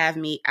dad would have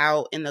me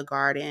out in the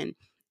garden,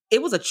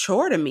 it was a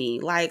chore to me.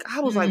 Like,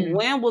 I was like,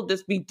 when will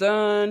this be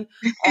done?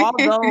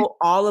 Although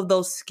all of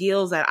those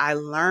skills that I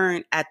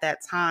learned at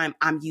that time,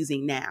 I'm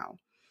using now.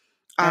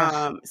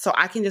 So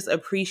I can just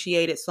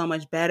appreciate it so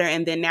much better.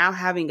 And then now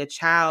having a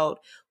child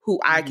who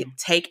I Mm-hmm. could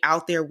take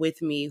out there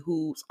with me,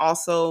 who's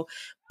also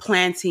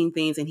planting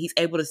things and he's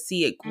able to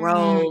see it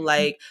grow.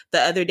 Like the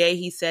other day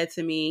he said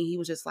to me, he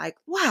was just like,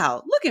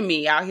 wow, look at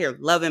me out here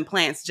loving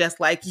plants just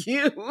like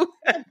you.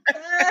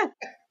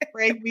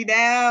 Break me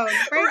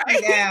down. Break me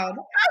Right. down.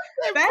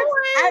 That's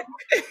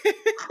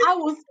I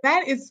was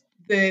that is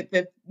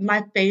the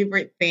my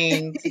favorite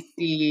thing to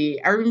see.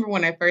 I remember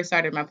when I first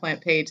started my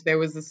plant page, there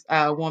was this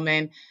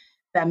woman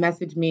that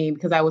messaged me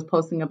because I was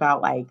posting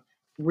about like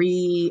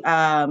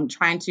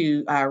trying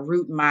to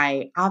root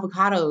my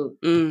avocado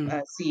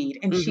Mm. seed,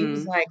 and she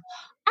was Mm-hmm. like,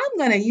 I'm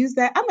gonna use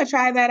that. I'm gonna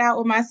try that out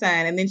with my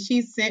son. And then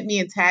she sent me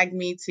and tagged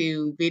me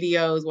to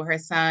videos with her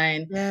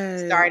son Yes.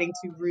 starting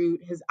to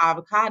root his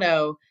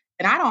avocado.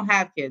 And I don't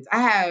have kids.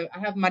 I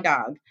have my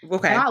dog.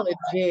 And Okay.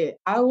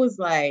 I was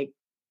like,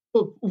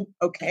 "Oh,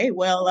 okay,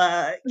 well,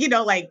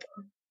 like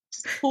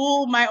just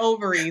pull my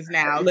ovaries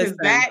now because Listen.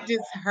 that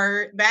just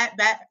hurt.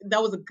 That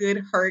was a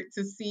good hurt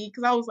to see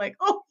because I was like,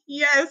 oh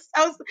yes,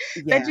 that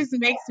Yeah. just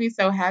makes me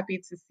so happy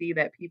to see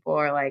that people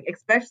are like,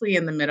 especially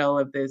in the middle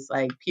of this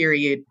like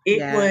period.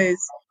 It Yeah.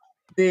 was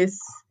this.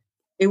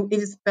 It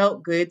just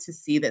felt good to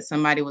see that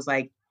somebody was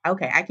like,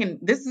 okay, I can.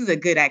 This is a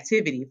good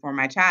activity for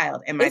my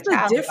child, and my It's a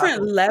child is also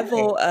different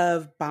enjoying it. level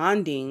of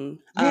bonding,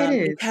 Yeah,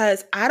 it is.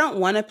 because I don't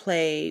wanna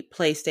play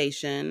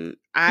PlayStation.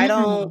 I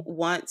don't Mm-mm.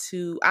 want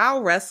to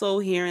I'll wrestle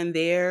here and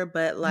there,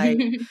 but,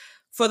 like,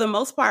 for the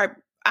most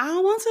part, I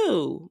don't want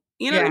to.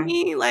 You know what I Yeah.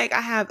 mean? Like,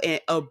 I have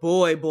a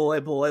boy.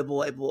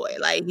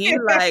 Like, he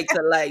likes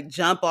to, like,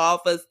 jump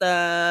off of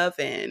stuff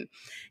and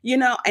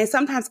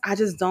sometimes I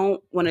just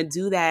don't wanna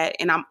do that,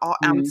 and I'm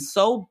Mm-hmm.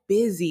 so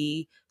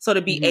busy, so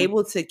to be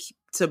able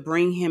to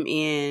bring him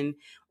in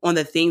on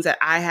the things that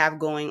I have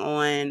going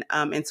on,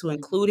 and to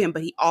include him,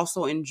 but he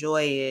also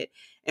enjoy it,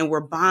 and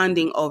we're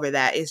bonding over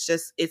that. It's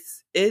just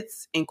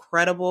it's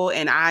incredible,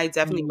 and I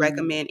definitely Mm-hmm.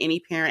 recommend any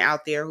parent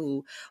out there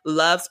who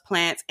loves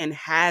plants and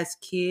has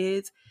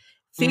kids,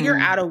 figure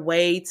Mm-hmm. out a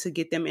way to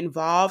get them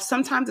involved.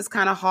 Sometimes it's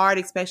kind of hard,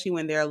 especially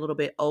when they're a little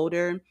bit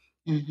older,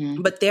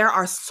 Mm-hmm. but there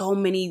are so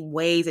many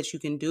ways that you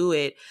can do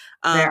it.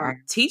 There are.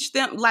 Teach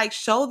them, like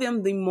show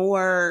them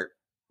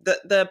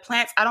the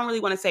plants. I don't really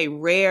want to say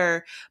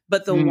rare,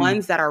 but the Mm.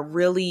 ones that are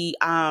really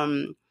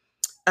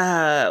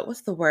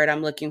what's the word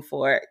I'm looking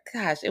for?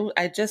 Gosh,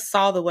 I just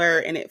saw the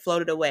word and it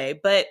floated away.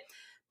 But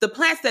the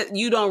plants that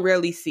you don't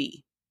really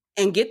see,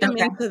 and get them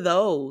Okay. into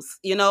those,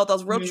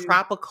 those real Mm.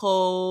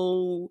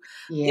 tropical,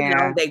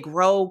 Yeah. they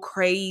grow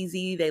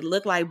crazy, they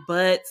look like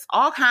butts,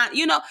 all kind,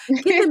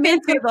 get them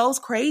into those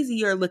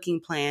crazier looking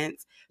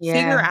plants.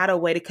 Figure Yeah. out a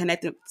way to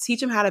connect them,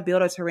 teach them how to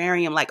build a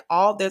terrarium. Like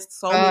there's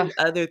so Ugh. many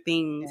other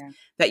things Yeah.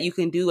 that you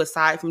can do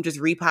aside from just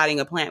repotting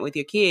a plant with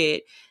your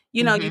kid.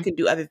 You Mhm. can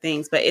do other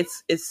things, but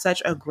it's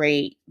such a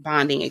great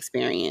bonding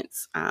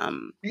experience,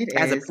 It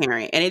as a is.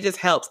 parent, and it just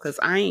helps because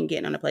I ain't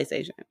getting on the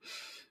PlayStation.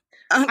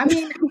 I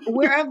mean,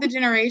 we're of the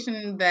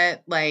generation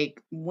that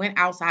like went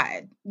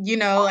outside.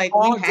 Like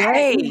we All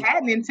had we day.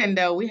 had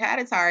Nintendo, we had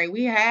Atari,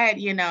 we had,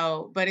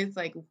 but it's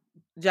like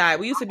Jai,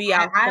 we used to be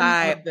I'm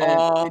outside of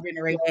the all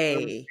generation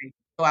that was day, like,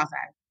 go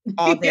outside.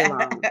 all day Yeah.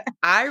 long.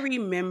 I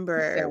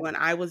remember So, when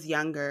I was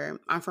younger,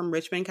 I'm from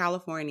Richmond,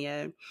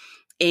 California,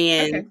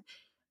 and okay.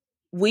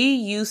 we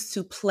used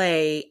to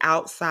play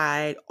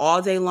outside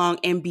all day long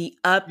and be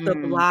up the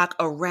Mm. block,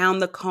 around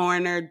the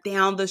corner,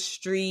 down the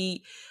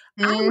street.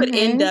 Mhm.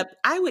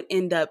 I would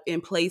end up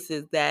in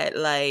places that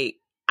like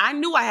I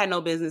knew I had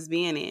no business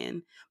being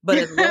in, but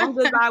as long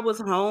as I was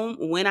home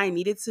when I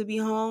needed to be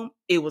home,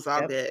 it was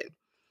all Yep. good.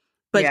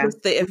 But Yeah,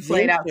 just the we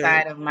played adventure.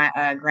 outside of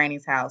my,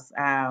 granny's house.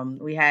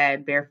 We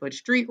had barefoot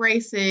street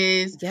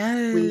races.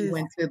 We Yes.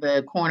 went to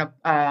the corner,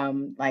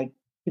 like,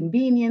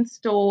 convenience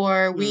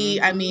store. I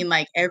Mhm. mean,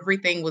 like,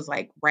 everything was,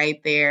 like,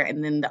 right there,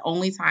 and then the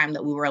only time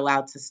that we were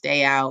allowed to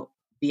stay out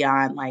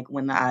beyond, like,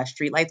 when the,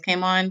 street lights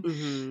came on,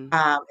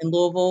 Mhm. in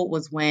Louisville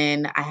was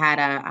when I had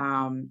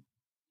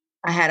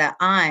an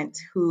aunt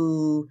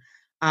who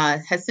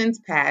has since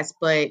passed,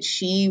 but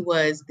she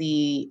was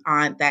the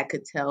aunt that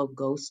could tell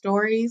ghost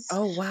stories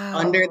Oh,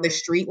 under the wow.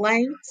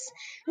 streetlights.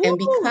 And Woo.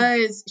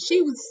 because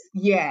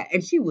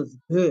and she was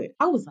good.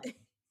 I was like,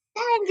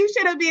 dang, you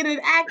should have been an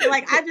actor.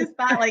 Like, I just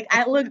thought, like,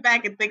 I look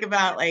back and think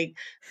about, like,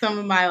 some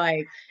of my,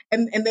 like,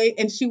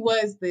 and she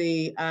was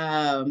the,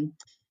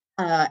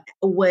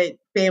 what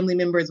family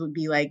members would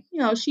be like,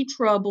 she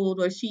troubled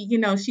or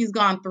she's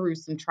gone through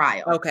some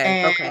trials. Okay,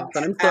 And, okay.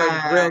 So them stories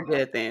is uh, real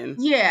good then.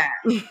 yeah,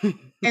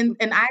 and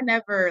I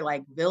never,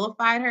 like,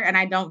 vilified her, and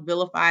I don't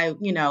vilify,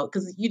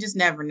 because you just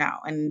never know,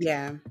 and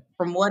Yeah,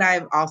 from what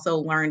I've also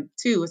learned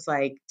too, it's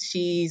like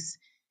she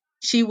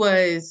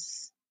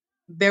was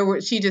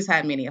she just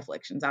had many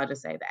afflictions, I'll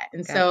just say that,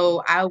 and gotcha.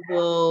 so I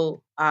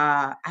will,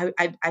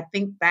 I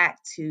think back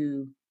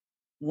to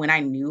when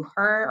I knew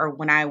her or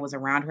when I was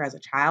around her as a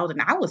child,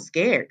 and I was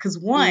scared because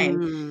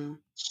one,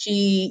 Mm.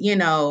 she,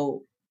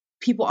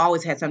 people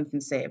always had something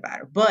to say about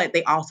her, but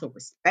they also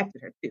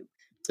respected her too.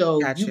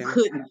 So you Gotcha.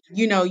 couldn't,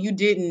 you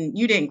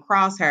didn't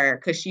cross her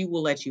because she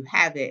will let you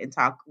have it and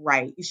talk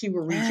right. She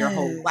will read your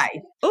whole Yes.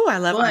 life. Oh, I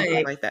love But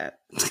aunties like that.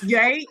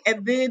 right?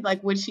 And then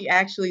like when she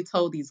actually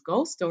told these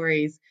ghost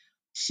stories,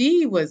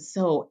 she was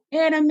so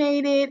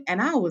animated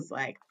and I was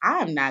like,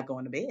 I'm not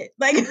going to bed.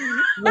 Like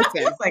I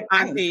was Listen, like,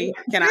 I ain't auntie,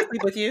 sleeping. can I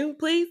sleep with you,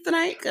 please,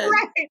 tonight? Because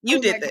Right. I you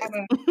was did like, this.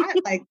 I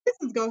like this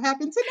is gonna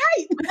happen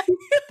tonight.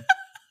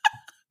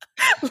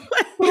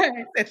 You But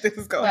said this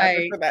is going to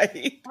happen like,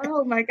 tonight.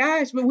 oh my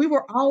gosh, but we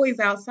were always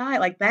outside.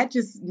 Like that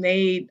just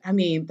made, I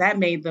mean, that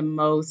made the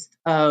most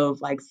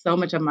of like so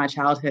much of my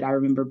childhood. I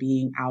remember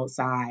being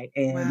outside.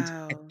 And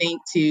I Wow.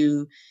 think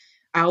too,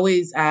 I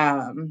always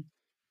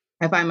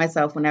I find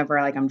myself whenever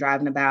like I'm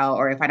driving about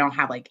or if I don't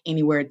have like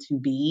anywhere to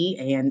be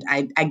and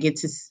I get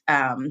to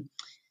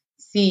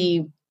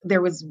see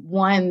there was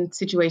one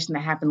situation that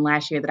happened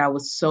last year that I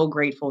was so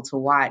grateful to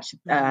watch.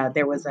 Mhm.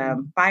 There was a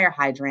fire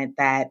hydrant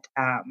that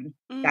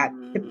got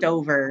tipped Mm.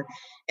 over.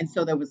 And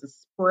so there was a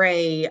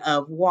spray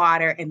of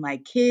water, and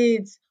like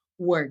kids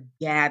were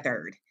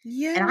gathered.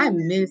 And I Yes.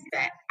 missed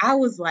that. I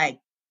was like,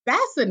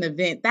 that's an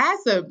event.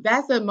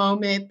 That's a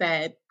moment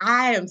that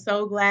I am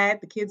so glad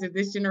the kids of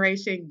this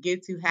generation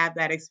get to have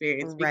that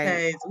experience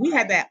Right. because we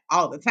had that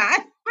all the time.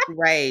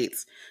 Right.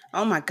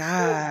 Oh my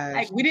gosh.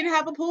 Like we didn't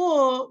have a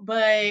pool,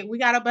 but we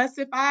got a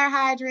busted fire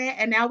hydrant,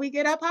 and now we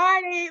get a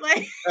party.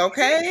 Like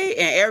Okay.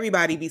 And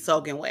everybody be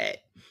soaking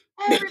wet.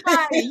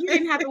 everybody, you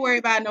didn't have to worry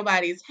about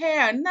nobody's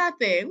hair,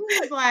 nothing. We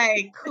was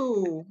like,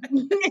 cool.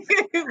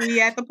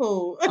 We at the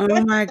pool.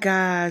 Oh my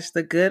gosh.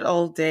 The good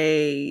old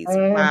days.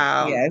 Wow.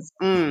 Yes,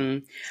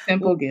 Mm.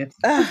 simple gifts.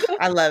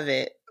 I love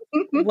it.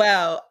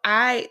 Well,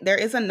 there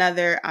is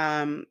another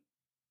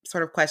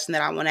sort of question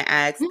that I want to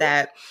ask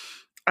that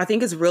I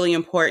think is really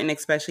important,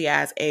 especially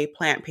as a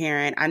plant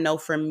parent. I know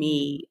for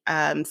me,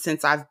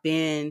 since I've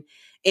been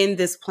in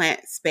this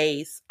plant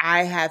space,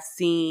 I have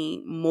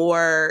seen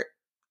more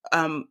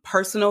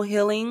personal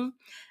healing.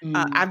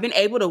 Mm, I've been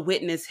able to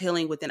witness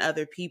healing within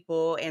other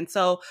people. And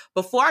so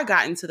before I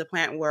got into the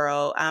plant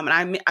world, and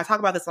I talk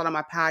about this a lot on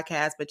my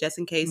podcast, but just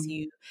in case mm,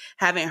 you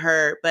haven't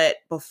heard, but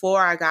before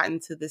I got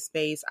into this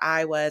space,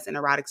 I was an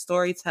erotic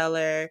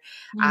storyteller.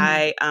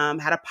 mm. I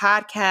had a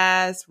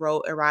podcast,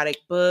 wrote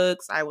erotic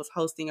books. I was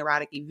hosting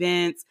erotic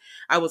events.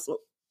 I was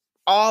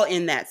all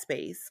in that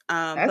space.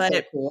 That's so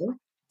But cool.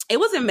 it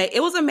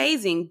was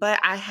amazing, but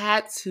I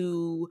had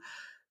to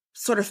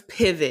sort of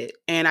pivot.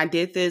 And I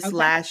did this Okay.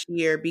 last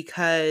year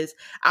because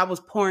I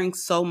was pouring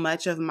so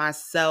much of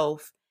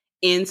myself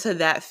into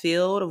that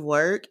field of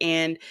work,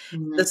 and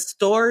the Mm,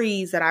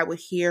 stories that I would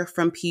hear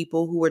from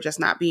people who were just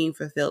not being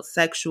fulfilled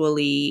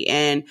sexually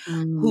and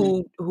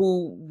mm,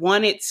 who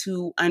wanted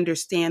to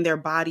understand their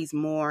bodies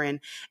more and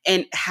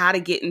how to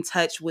get in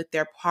touch with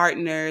their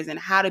partners and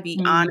how to be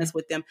mm, honest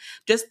with them.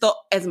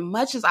 As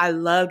much as I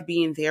loved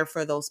being there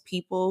for those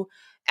people,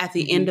 at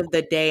the end mhm, of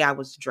the day I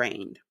was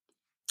drained.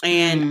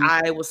 And mm,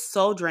 I was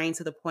so drained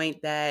to the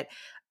point that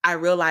I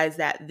realized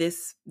that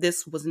this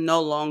was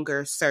no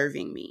longer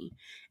serving me.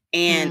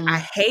 And I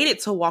mm, hated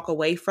to walk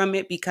away from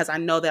it because I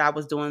know that I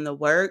was doing the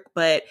work.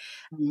 But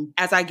mm.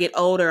 as I get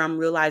older, I'm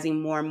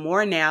realizing more and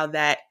more now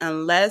that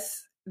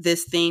unless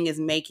this thing is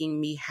making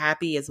me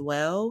happy as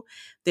well,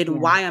 then Yeah,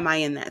 why am I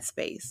in that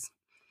space?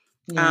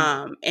 yeah.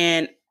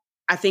 And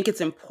I think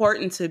it's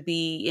important to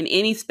be in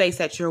any space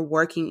that you're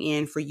working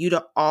in for you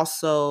to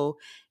also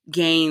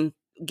gain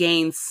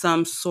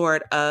some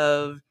sort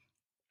of,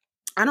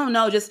 I don't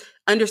know, just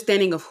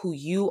understanding of who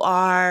you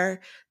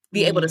are,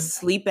 be able to Mm,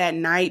 sleep at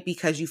night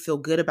because you feel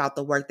good about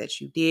the work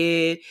that you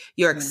did.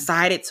 You're yeah.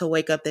 excited to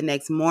wake up the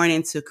next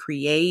morning to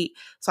create.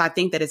 So I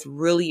think that it's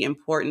really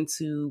important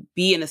to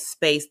be in a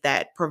space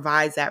that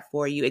provides that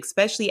for you,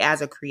 especially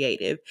as a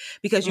creative,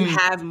 because you Mm,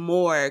 have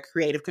more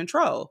creative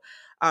control.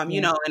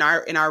 yeah.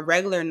 In our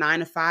regular 9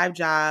 to 5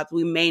 jobs,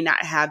 we may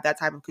not have that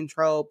type of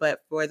control,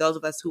 but for those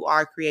of us who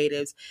are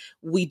creatives,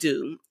 we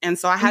do. And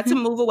so I had to Mhm.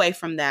 move away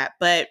from that.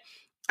 But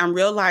I'm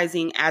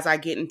realizing as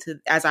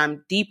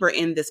I'm deeper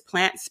in this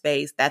plant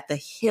space that the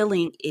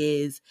healing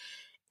is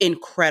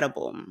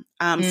incredible.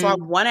 So I Mm,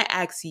 want to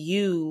ask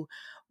you,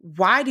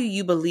 why do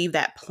you believe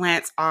that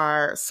plants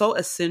are so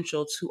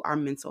essential to our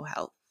mental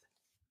health?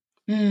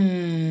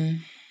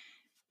 mm.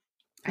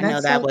 I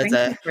know That's that so was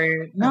thank you for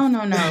a no,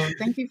 no, no.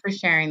 Thank you for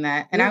sharing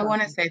that. And you're I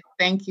wanna welcome. say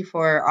thank you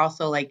for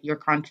also, like, your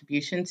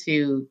contribution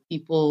to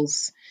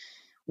people's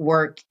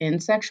work in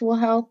sexual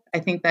health. I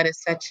think that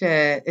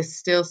is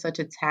still such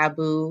a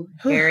taboo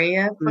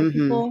area for Hmm.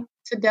 people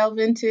to delve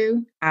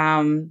into,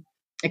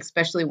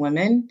 especially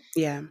women.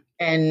 Yeah.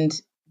 And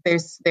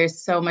there's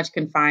so much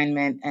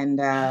confinement and,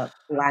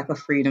 lack of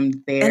freedom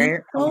And it's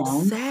there so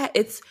alone. sad.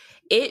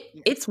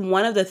 Yeah. It's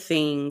one of the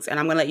things, and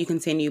I'm gonna let you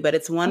continue, but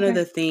it's one of Okay.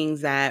 the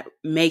things that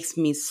makes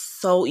me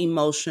so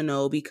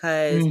emotional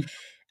because Mm,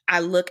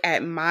 I look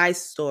at my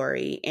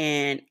story,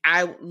 and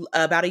I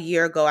about a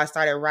year ago I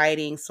started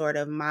writing sort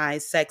of my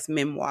sex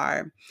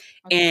memoir,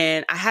 okay.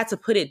 and I had to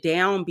put it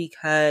down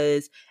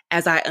because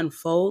as I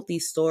unfold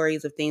these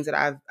stories of things that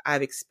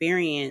I've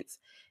experienced,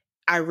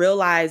 I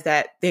realized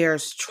that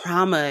there's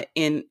trauma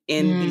in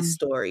these Mm,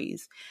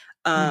 stories.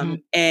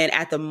 mhm, And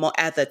at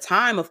the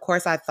time, of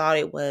course, I thought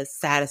it was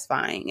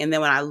satisfying. And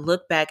then when I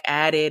look back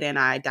at it and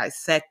I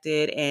dissect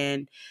it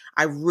and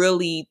I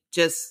really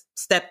just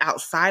step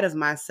outside of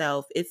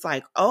myself, it's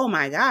like, oh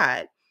my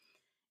God.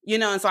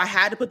 And so I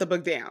had to put the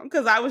book down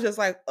because I was just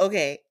like,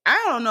 okay,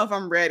 I don't know if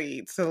I'm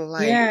ready to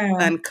like yeah.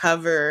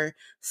 uncover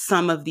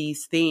some of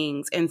these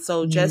things. And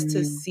so just to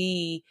Mm,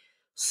 see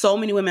so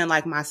many women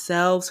like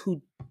myself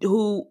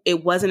who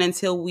it wasn't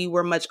until we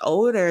were much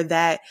older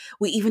that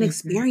we even mhm,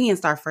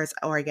 experienced our first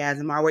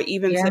orgasm, or we're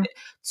even yeah,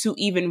 to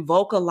even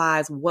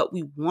vocalize what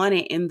we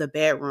wanted in the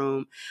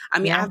bedroom. I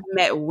mean, yeah. I've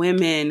met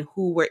women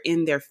who were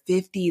in their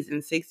 50s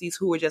and 60s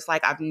who were just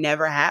like, I've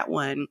never had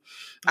one.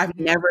 I've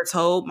Mhm, never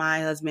told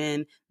my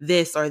husband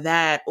this or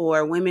that,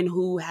 or women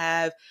who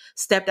have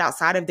stepped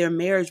outside of their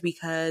marriage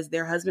because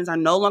their husbands are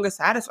no longer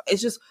satisfied.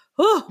 It's just,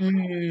 whew,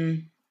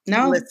 mm.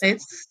 No, listen,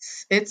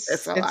 it's a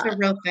it's a lot.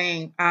 real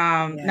thing.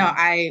 No,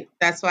 Yeah.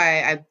 that's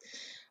why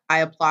I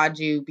applaud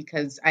you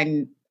because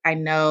I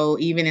know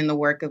even in the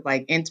work of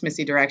like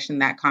intimacy direction,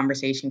 that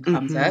conversation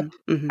comes up.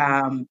 Hmm.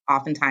 Hmm.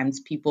 Oftentimes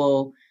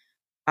people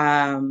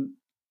um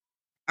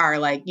are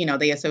like,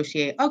 they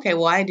associate, okay,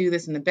 well, I do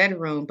this in the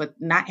bedroom, but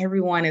not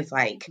everyone is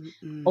like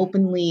Mm-mm.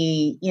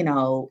 openly,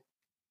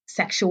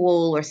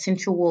 sexual or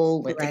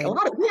sensual. Like Right.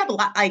 we have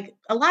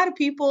a lot of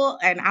people,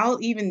 and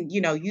I'll even,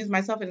 use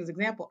myself as an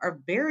example, are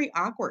very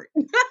awkward.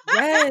 And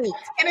Yes.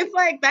 it's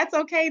like, that's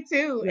okay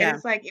too. And Yeah.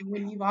 it's like,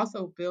 when you've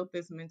also built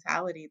this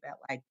mentality that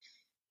like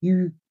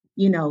you,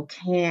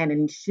 can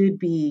and should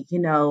be,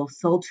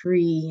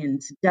 sultry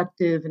and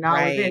seductive and all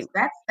of this,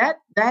 Right.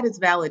 that is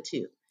valid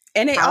too.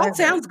 And it all However,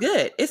 sounds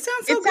good. It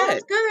sounds it so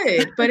sounds good.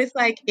 good, but it's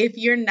like if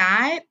you're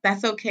not,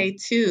 that's okay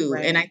too.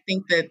 And Right. I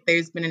think that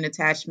there's been an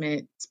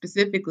attachment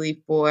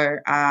specifically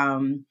for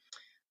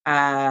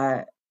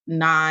uh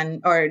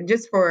non or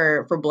just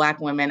for black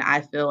women,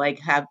 I feel like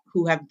have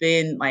who have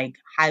been like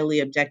highly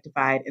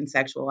objectified and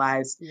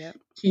sexualized Yep.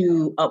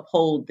 to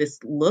uphold this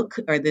look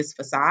or this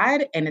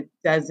facade, and it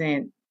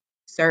doesn't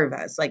serve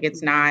us. Like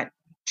it's Right. not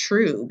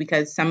true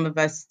because some of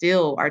us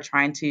still are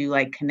trying to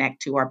like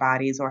connect to our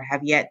bodies or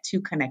have yet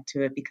to connect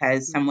to it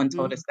because someone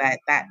told Hmm. us that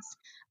that's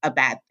a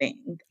bad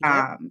thing.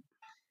 Yep.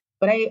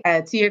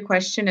 But to your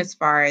question, as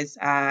far as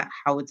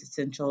how it's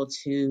essential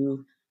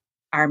to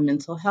our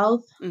mental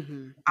health,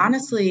 Hmm.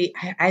 honestly,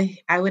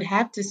 I would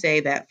have to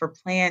say that for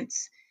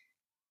plants,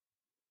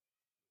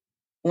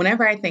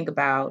 whenever I think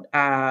about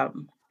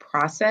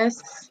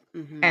process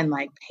Hmm. and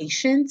like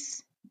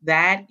patience,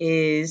 that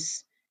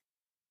is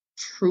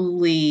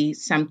truly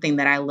something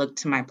that I look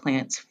to my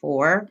plants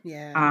for.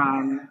 Yeah.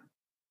 Um,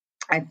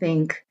 I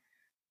think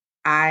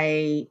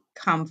I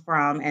come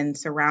from and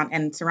surround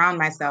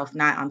myself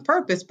not on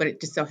purpose, but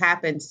it just so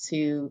happens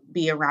to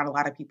be around a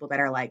lot of people that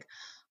are like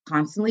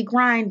constantly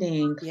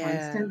grinding, Yeah.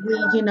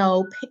 constantly,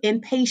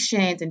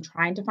 impatient and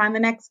trying to find the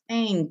next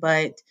thing.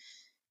 But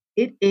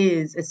it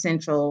is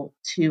essential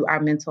to our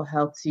mental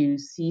health to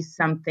see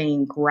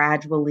something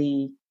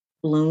gradually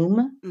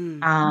bloom,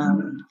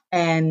 Mm.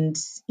 and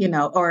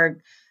or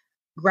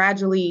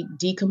gradually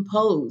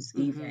decompose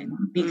even, Hmm.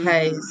 Hmm.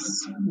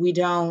 because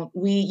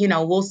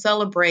we'll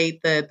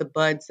celebrate the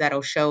buds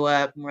that'll show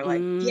up and we're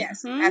like,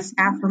 yes, Hmm. that's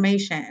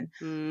affirmation.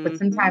 But Hmm.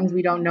 sometimes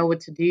we don't know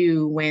what to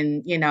do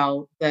when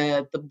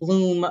the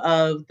bloom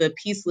of the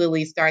peace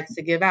lily starts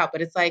to give out,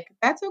 but it's like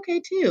that's okay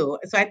too.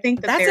 So I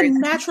think that That's a there is,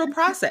 natural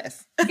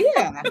process.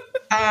 yeah.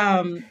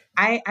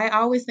 I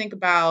always think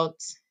about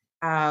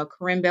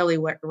Corinne Bailey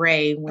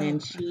Ray when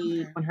Oh,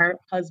 I love her. her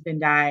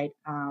husband died.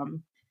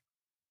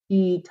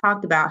 She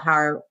talked about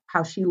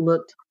how she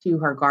looked to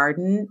her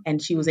garden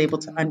and she was able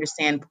to Hmm.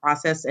 understand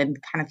process and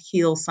kind of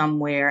heal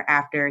somewhere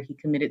after he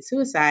committed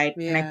suicide.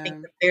 And I think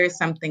Yeah. that there's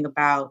something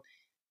about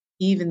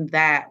even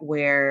that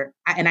where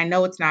and I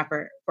know it's not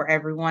for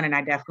everyone, and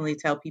I definitely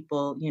tell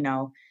people,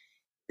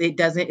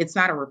 it's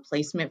not a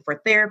replacement for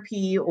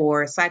therapy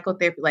or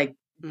psychotherapy. Like,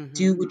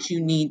 do Hmm. what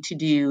you need to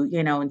do,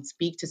 and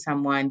speak to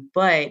someone,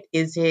 but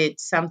is it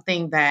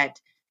something that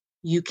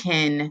you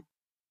can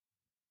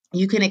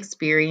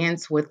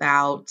experience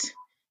without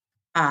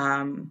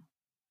um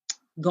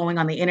going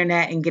on the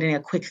internet and getting a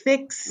quick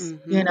fix, Hmm.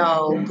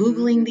 Hmm.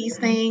 Googling these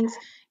things?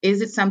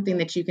 Is it something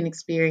that you can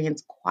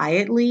experience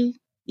quietly?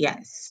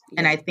 Yes.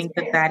 And I Yes. think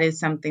that that is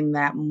something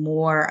that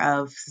more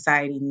of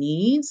society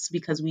needs,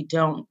 because we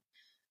don't,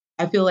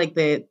 I feel like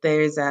that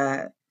there's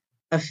a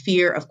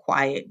fear of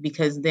quiet,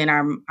 because then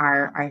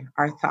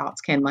our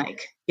thoughts can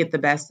like get the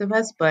best of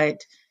us. But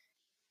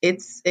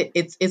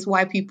it's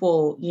why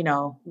people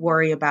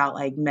worry about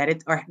like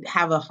or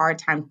have a hard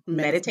time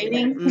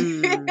Meditating.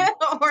 meditating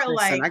Mm. or Listen,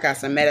 like, I got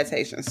some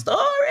meditation and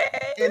stories.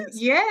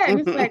 yeah, and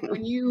it's like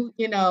when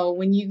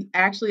when you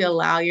actually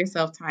allow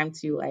yourself time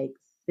to like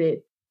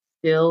sit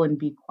still and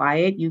be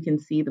quiet, you can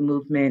see the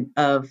movement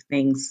of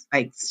things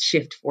like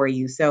shift for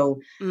you.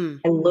 So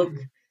Mm. I look,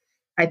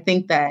 I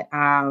think that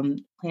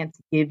plants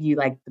give you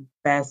like the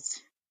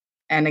best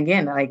and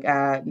again, like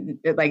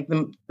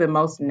the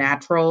most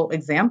natural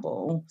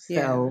example.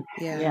 Yeah. So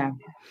Yeah. yeah.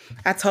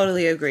 I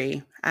totally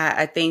agree.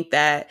 I think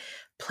that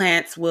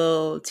plants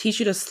will teach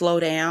you to slow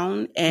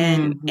down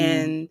Hmm.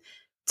 and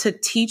to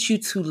teach you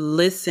to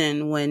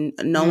listen when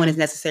no one is Mm-hmm.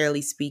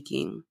 necessarily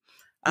speaking.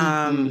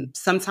 Mm-hmm.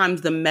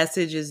 Sometimes the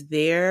message is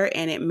there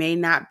and it may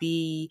not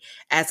be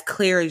as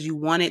clear as you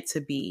want it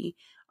to be.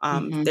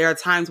 Mm-hmm. There are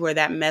times where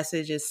that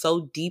message is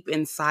so deep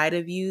inside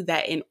of you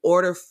that in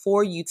order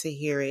for you to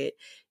hear it,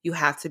 you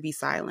have to be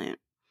silent.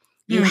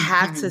 You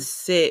have to Mm-hmm.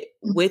 sit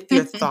with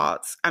your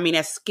thoughts. I mean,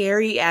 as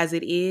scary as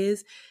it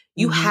is,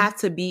 you Hmm. have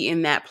to be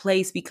in that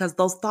place because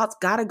those thoughts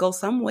got to go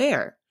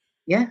somewhere.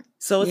 Yeah.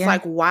 So it's Yeah.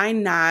 like, why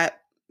not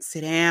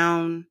sit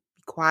down,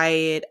 be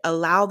quiet,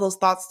 allow those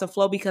thoughts to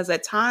flow? Because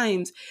at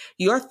times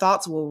your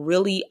thoughts will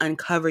really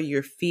uncover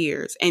your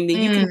fears. And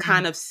then you can Mm.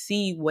 kind of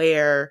see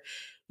where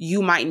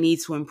you might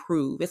need to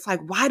improve. It's like,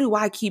 why do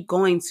I keep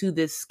going to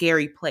this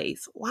scary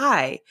place?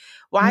 Why?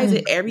 Why is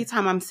it every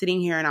time I'm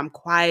sitting here and I'm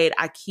quiet,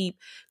 I keep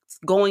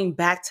going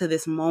back to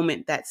this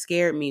moment that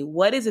scared me?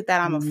 What is it that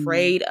I'm Mm.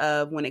 afraid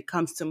of when it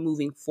comes to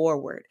moving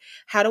forward?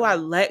 How do I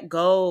let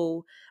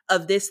go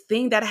of this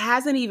thing that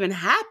hasn't even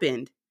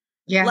happened?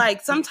 Yeah.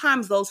 Like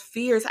sometimes those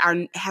fears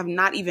have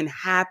not even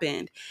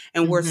happened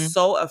and we're Mm-hmm.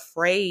 so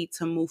afraid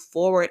to move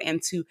forward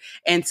and to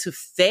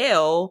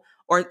fail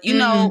or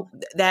Mm.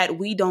 that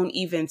we don't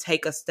even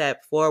take a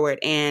step forward.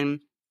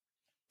 And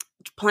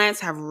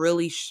plants have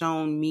really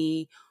shown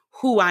me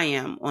who I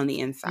am on the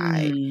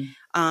inside. Mm.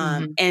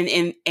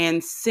 Mm-hmm.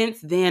 And since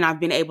then I've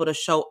been able to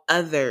show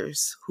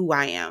others who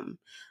I am.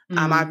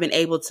 I've Mm. been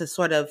able to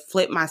sort of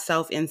flip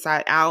myself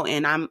inside out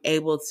and I'm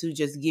able to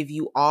just give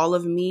you all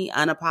of me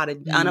Mm.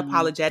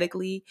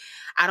 unapologetically.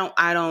 I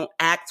don't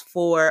act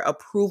for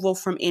approval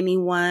from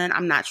anyone.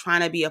 I'm not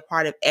trying to be a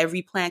part of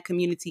every plant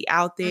community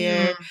out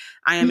there. Mm.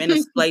 I am in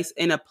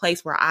a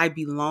place where I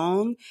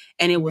belong.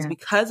 And it was Yeah.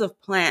 because of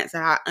plants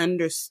that I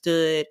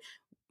understood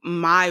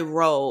my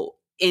role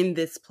in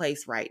this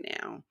place right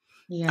now.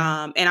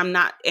 Yeah. And I'm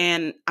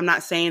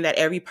not saying that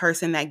every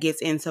person that gets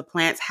into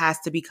plants has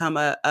to become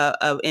an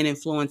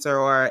influencer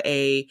or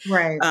Right.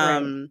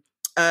 Right.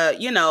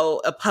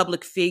 a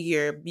public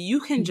figure. You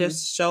can Mm-hmm.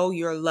 just show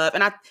your love.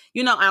 And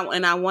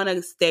I want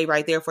to stay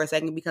right there for a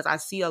second because I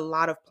see a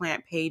lot of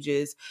plant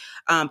pages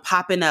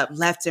popping up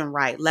left and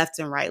right, left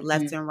and right,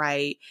 left and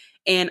right.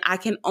 And I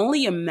can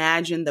only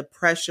imagine the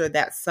pressure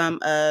that some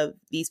of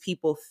these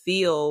people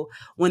feel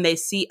when they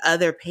see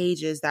other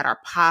pages that are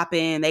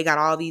popping. They got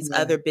all these Yeah.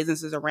 other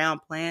businesses around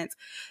plants.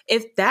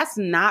 If that's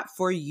not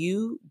for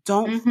you,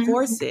 don't Mm-hmm.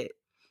 force it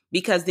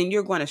because then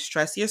you're going to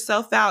stress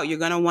yourself out. You're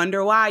going to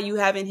wonder why you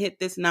haven't hit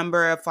this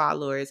number of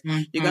followers.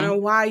 Mm-hmm. You're going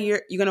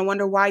to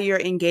wonder why your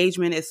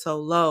engagement is so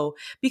low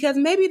because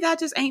maybe that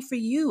just ain't for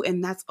you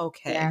and that's Yeah.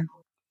 okay.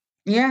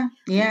 Yeah.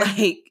 Yeah.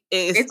 Like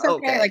it's It's okay.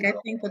 okay. Like I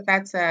think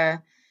that's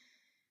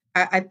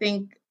I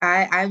think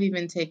I've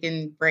even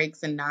taken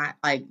breaks and not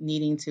like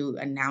needing to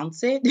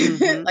announce it.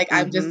 Mhm. Like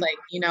I'm just Mhm. like,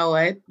 you know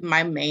what?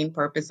 My main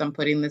purpose on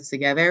putting this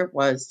together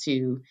was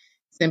to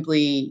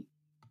simply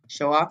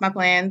show off my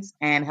plans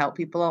and help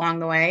people along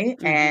the way.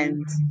 Mhm.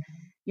 And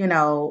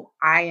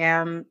I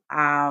am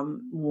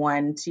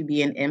one to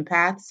be an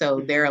empath. So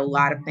there are a Mhm.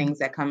 lot of things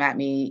that come at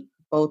me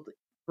both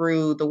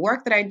through the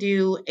work that I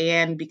do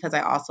and because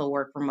I also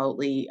work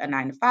remotely a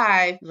 9 to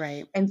 5.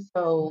 Right. And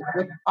so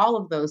with all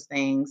of those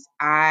things,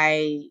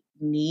 I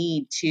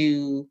need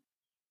to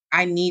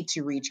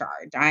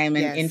recharge. I am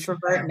an Yes.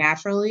 introvert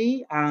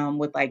naturally,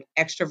 with like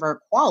extrovert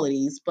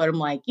qualities, but I'm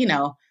like,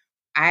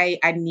 I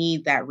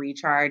need that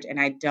recharge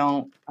and I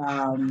don't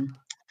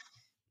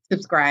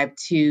subscribe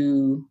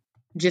to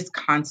just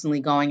constantly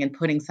going and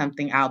putting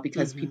something out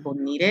because Mhm. people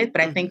need it.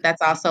 But I Mhm. think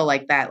that's also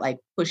like that like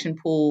push and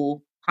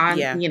pull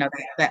Yeah.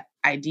 that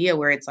idea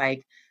where it's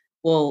like,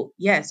 well,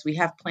 yes, we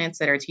have plants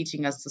that are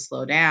teaching us to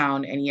slow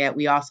down, and yet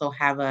we also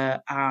have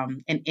an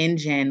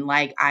engine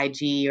like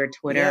IG or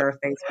Twitter Yep. or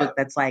Facebook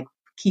that's like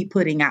keep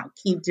putting out,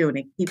 keep doing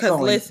it, keep Cuz going,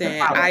 the listen,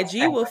 follow.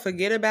 IG will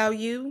forget about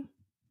you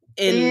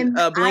in And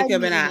a I blink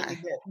of an mean, eye.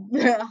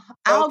 the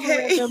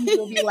Okay. algorithms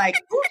will be like,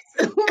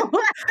 oops.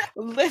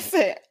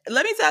 Listen,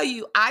 let me tell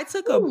you, I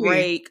took a Ooh.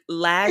 break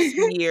last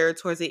year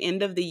towards the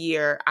end of the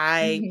year.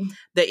 Mhm.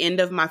 The end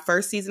of my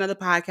first season of the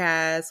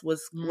podcast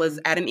was Mm.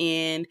 at an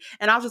end,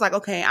 and I was just like,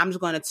 okay, I'm just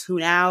going to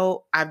tune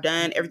out. I've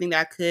done Mhm. everything that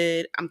I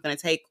could. I'm going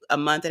to take a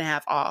month and a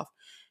half off.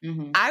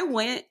 Mhm. I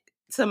went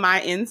to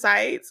my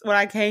insights when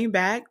I came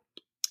back.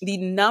 The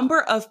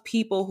number of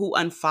people who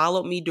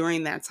unfollowed me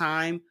during that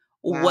time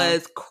Wow.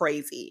 was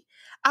crazy.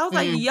 I was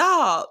like, Mm.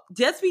 y'all,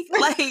 just be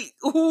like,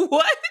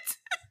 what?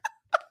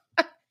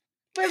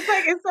 But it's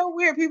like it's so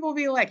weird. People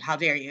be like, "How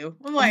dare you?"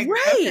 I'm like,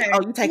 Right. "Okay."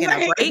 Oh, you taking a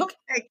Like, break?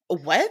 okay,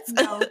 What?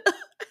 no,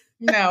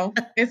 no,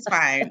 it's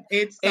fine.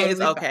 It's It's totally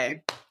fine.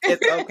 okay.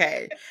 It's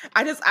okay.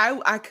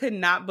 I could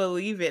not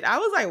believe it. I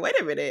was like, wait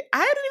a minute.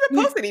 I didn't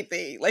even post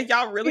anything. Like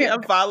y'all really Yeah,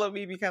 unfollowed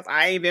me because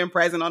I ain't been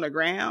present on the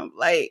gram.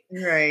 Like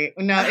right.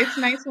 No, it's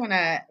nice when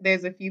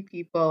there's a few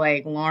people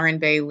like Lauren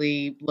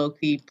Bailey,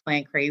 Loki,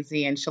 Plant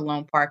Crazy, and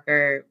Shalom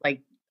Parker.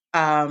 Like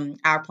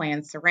our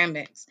plant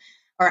ceramics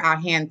or our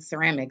hand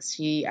ceramics.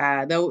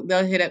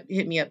 They'll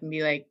hit me up and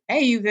be like,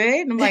 "Hey, you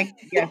good?" And I'm like,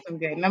 "Yes, I'm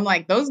good." And I'm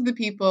like, those are the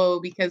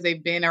people because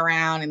they've been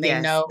around and they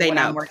Yes, know they what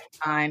I'm know. working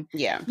on.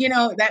 Yeah.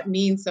 That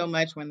means so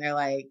much when they're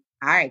like,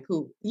 "All right,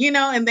 cool," and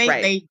Right.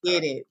 they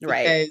get it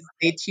Right. because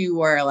they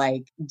too are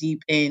like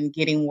deep in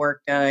getting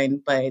work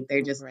done, but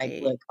they're just like,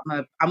 Right. "Look,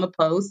 I'm a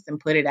post and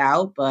put it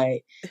out,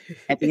 but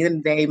at the end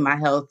of the day, my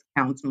health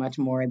counts much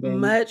more than the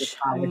Much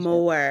scholarship."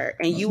 more.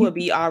 And you will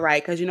be all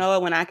right. Because you know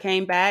what? When I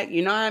came back,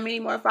 you know how many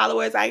more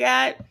followers I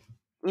got?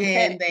 And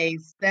Okay. they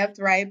stepped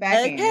right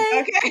back in. Okay.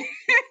 Okay.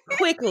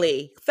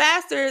 Quickly,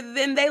 faster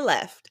than they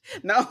left.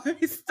 No.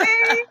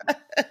 See?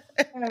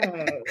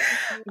 Oh,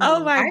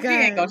 Oh my IG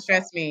ain't gonna gosh.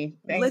 stress me.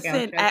 They ain't gonna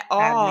Listen, stress at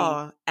out of me.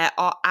 all. At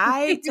all.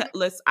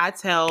 Listen, I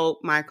tell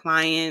my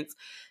clients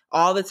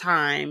all the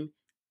time,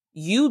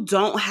 you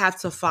don't have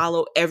to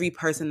follow every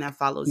person that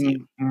follows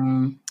you.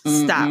 Mm-mm,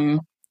 Stop. mm-mm,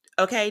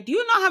 Okay. Do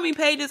you know how many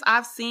pages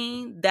I've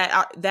seen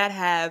that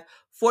have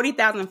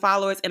 40,000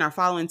 followers and are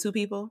following two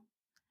people?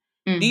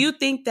 Do mm. you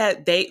think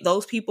that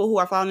those people who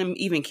are following them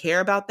even care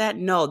about that?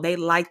 No, they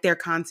like their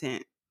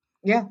content.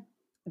 Yeah.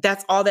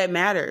 That's all that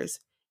matters.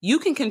 You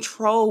can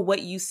control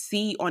what you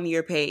see on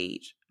your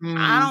page. I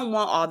Mm. don't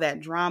want all that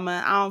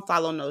drama. I don't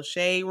follow no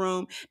shade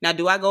room. Now,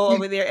 do I go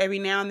over there every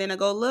now and then and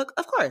go look?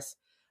 Of course.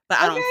 But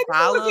I don't Okay, just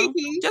a little follow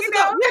kiki, just to go,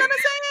 you know what I'm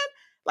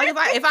saying?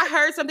 Like if I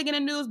heard something in the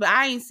news but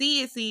I ain't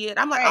see it,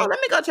 I'm like, "Oh, Right, let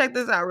me go check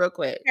this out real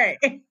quick." right.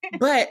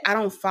 But I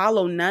don't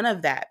follow none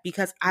of that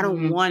because I don't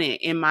Mhm. want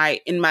it in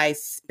my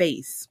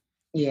space.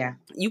 Yeah.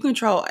 You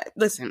control.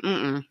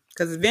 Listen,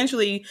 because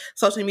eventually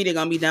social media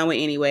gonna be done with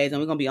anyways, and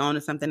we're gonna be on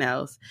to something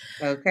else.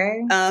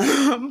 Okay.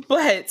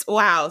 But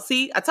wow,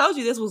 see, I told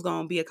you this was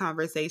gonna be a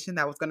conversation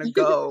that was gonna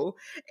go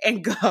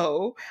and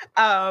go.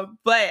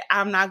 But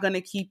I'm not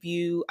gonna keep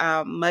you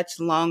much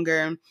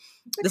longer.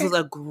 This Okay. was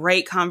a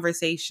great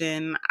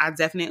conversation. I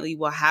definitely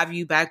will have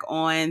you back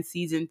on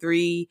season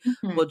 3.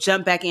 We'll Mhm.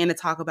 jump back in to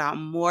talk about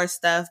more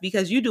stuff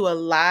because you do a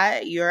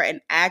lot. You're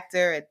an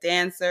actor, a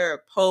dancer, a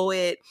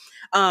poet.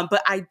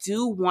 But I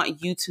do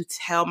want you to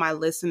tell my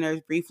listeners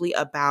briefly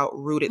about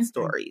Rooted Mhm.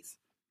 Stories.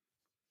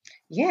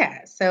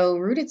 Yeah. So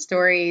Rooted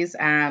Stories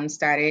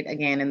started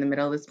again in the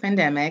middle of this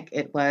pandemic.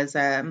 It was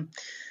something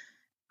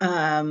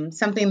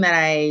that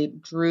I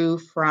drew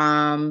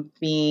from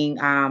being,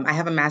 I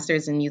have a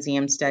master's in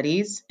museum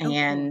studies, Oh, cool.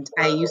 and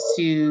I used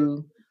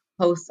to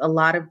host a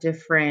lot of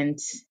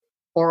different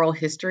oral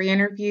history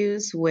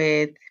interviews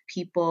with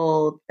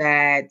people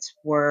that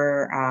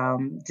were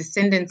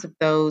descendants of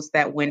those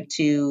that went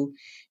to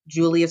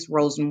Julius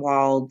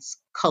Rosenwald's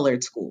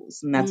colored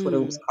schools, and that's what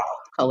it was Mm, called,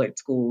 colored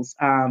schools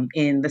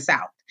in the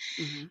South.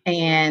 mm-hmm.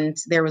 And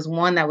there was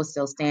one that was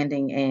still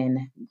standing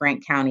in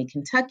Grant County,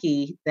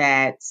 Kentucky,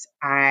 that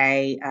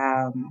I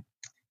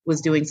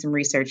was doing some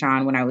research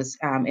on when I was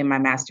in my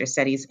master's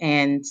studies.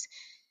 And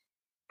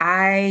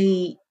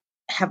I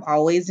have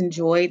always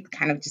enjoyed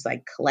kind of just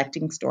like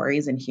collecting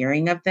stories and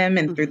hearing of them.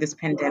 And through Mm-hmm. this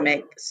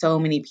pandemic, so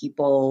many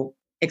people,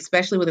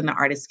 especially within the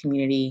artist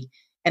community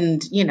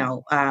and,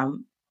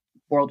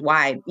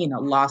 worldwide,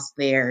 lost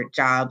their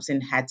jobs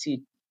and had to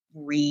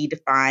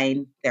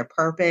redefine their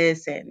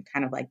purpose and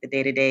kind of like the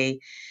day to day.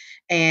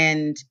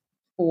 And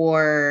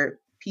for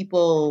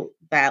people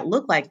that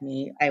look like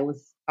me, I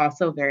was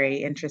also very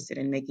interested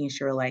in making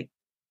sure like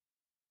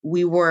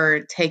we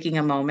were taking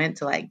a moment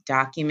to like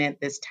document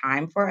this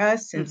time for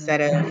us Mm-hmm. instead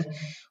of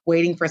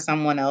waiting for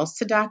someone else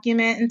to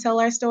document and tell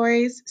our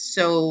stories.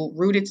 So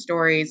Rooted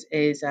Stories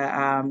is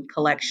a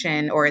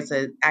collection, or it's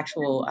an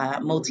actual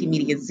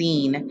multimedia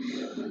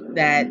zine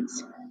that,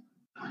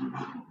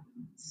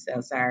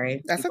 so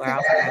sorry, That's people are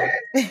okay.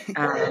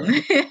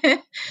 outside.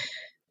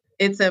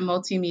 It's a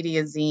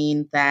multimedia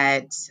zine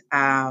that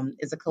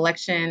is a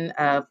collection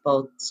of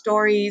both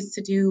stories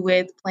to do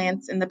with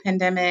plants in the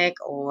pandemic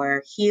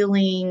or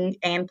healing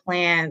and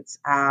plants,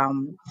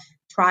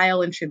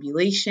 trial and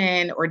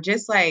tribulation, or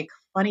just like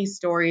funny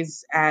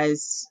stories.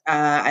 As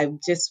I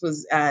just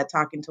was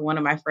talking to one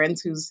of my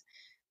friends whose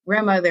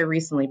grandmother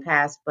recently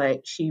passed,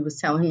 but she was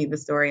telling me the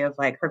story of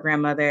like her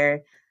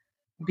grandmother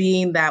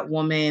being that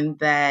woman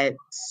that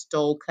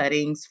stole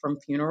cuttings from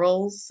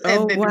funerals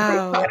Oh, and then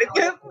wow. reported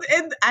them.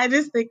 And I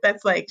just think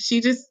that's like, she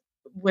just,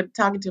 when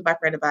talking to my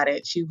friend about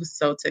it, she was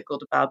so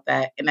tickled about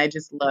that. And I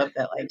just love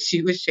that, like,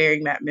 she was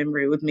sharing that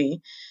memory with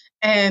me.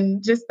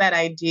 And just that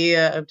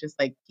idea of just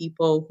like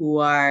people who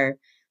are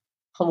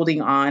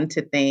holding on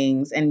to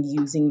things and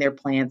using their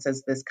plants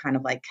as this kind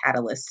of like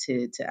catalyst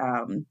to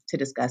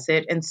discuss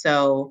it. And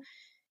so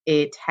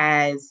it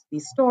has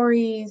these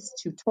stories,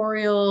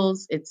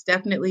 tutorials. It's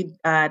definitely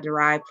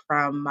derived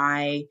from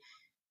my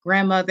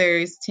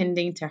grandmother's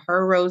tending to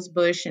her rose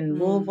bush in Mm,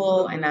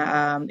 Louisville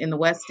and in the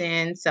West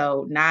End.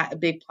 So not a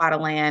big plot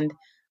of land,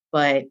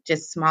 but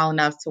just small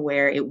enough to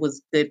where it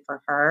was good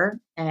for her.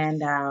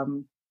 And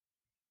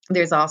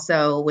there's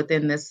also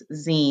within this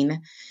zine,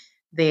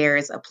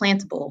 there's a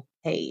plantable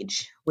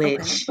page, okay.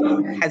 which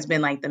has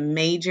been like the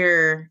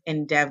major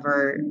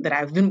endeavor that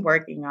I've been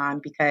working on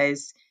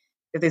because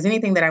there's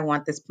anything that I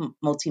want this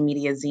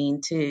multimedia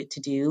zine to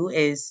do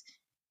is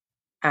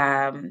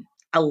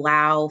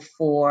allow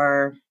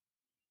for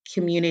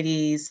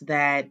communities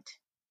that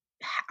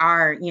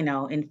are,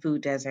 in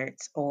food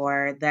deserts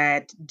or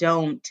that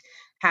don't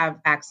have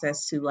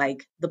access to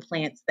like the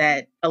plants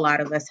that a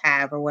lot of us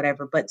have or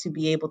whatever, but to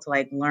be able to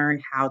like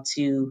learn how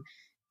to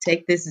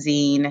take this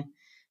zine,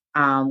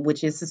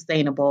 which is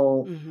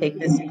sustainable, take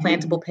this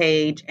plantable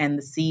page and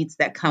the seeds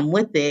that come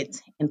with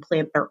it and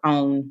plant their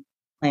own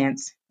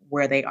plants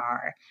where they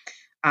are.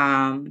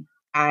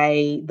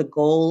 The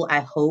goal I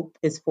hope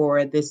is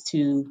for this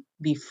to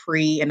be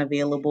free and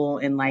available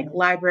in like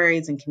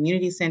libraries and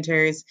community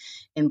centers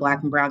in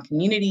Black and Brown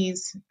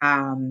communities.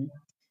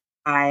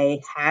 I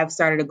have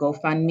started a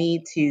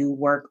GoFundMe to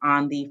work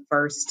on the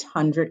first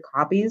 100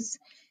 copies,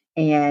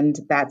 and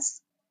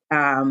that's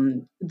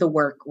the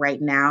work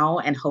right now.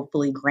 And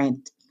hopefully,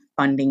 grant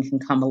funding can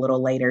come a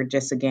little later.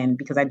 Just again,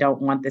 because I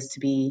want this to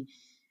be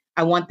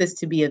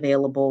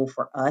available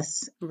for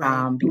us,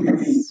 Right.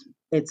 because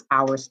it's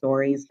our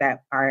stories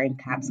that are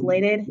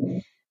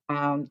encapsulated,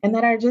 and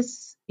that are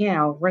just,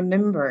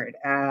 remembered.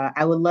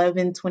 I would love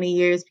in 20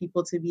 years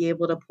people to be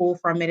able to pull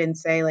from it and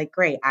say, like,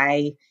 great,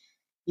 I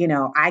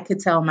could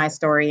tell my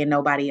story and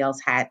nobody else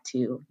had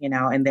to,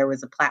 and there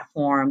was a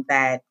platform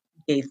that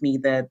gave me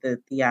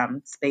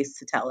the space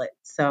to tell it.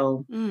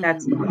 So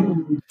that's the goal.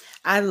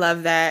 I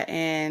love that.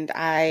 And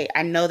I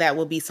know that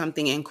will be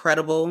something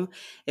incredible.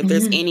 If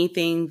there's Mhm.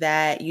 anything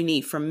that you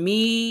need from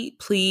me,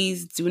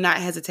 please do not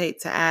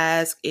hesitate to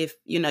ask. If,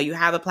 you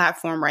have a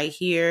platform right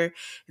here,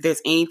 if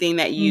there's anything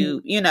that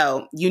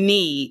Mm, you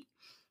need,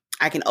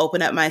 I can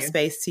open up thank my you.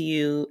 space to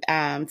you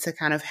to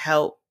kind of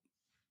help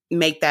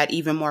make that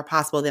even more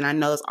possible than I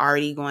know it's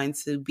already going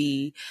to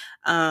be.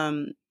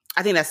 Um,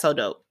 I think that's so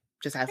dope.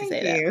 Just have to Thank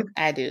say that. you.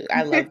 I do.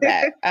 I love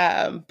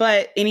that.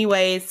 But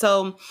anyway,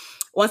 so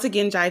once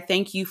again, Jai,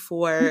 thank you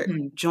for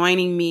Mhm.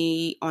 joining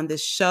me on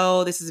this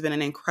show. This has been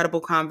an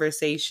incredible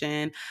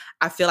conversation.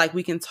 I feel like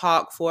we can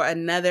talk for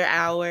another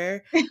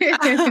hour,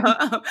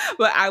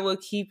 but I will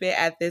keep it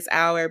at this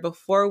hour.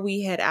 Before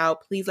we head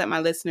out, please let my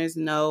listeners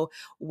know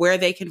where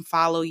they can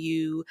follow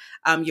you,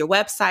 your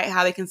website,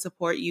 how they can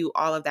support you,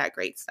 all of that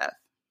great stuff.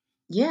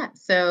 Yeah,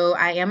 so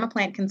I am a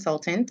plant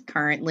consultant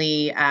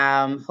currently,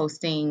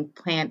 hosting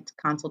plant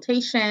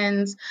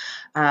consultations,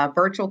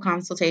 virtual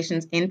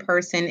consultations in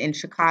person in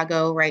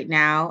Chicago right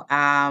now.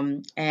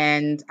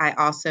 And I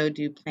also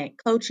do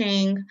plant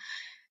coaching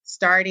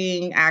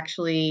starting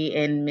actually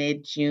in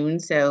mid June.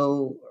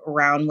 So,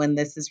 around when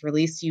this is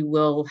released, you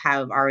will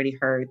have already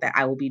heard that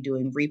I will be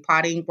doing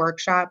repotting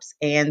workshops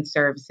and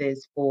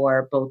services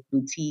for both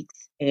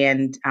boutiques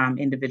and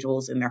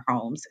individuals in their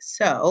homes.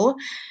 So,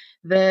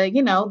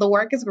 the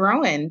work is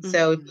growing.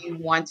 So if Mhm. you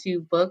want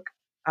to book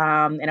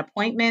an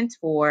appointment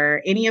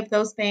for any of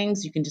those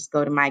things, you can just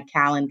go to my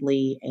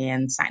Calendly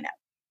and sign up.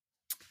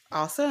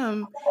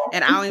 Awesome.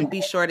 And I'll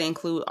be sure to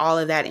include all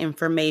of that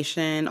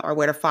information or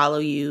where to follow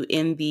you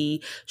in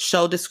the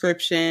show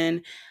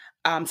description.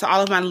 To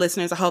all of my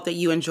listeners, I hope that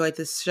you enjoyed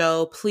this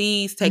show.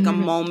 Please take a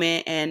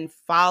moment and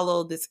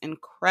follow this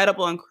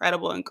incredible,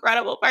 incredible,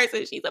 incredible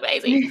person. She's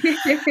amazing.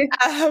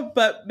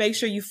 But make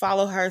sure you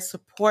follow her,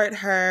 support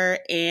her.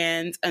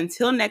 And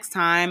until next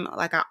time,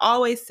 like I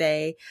always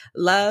say,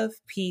 love,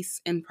 peace,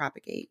 and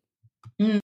propagate.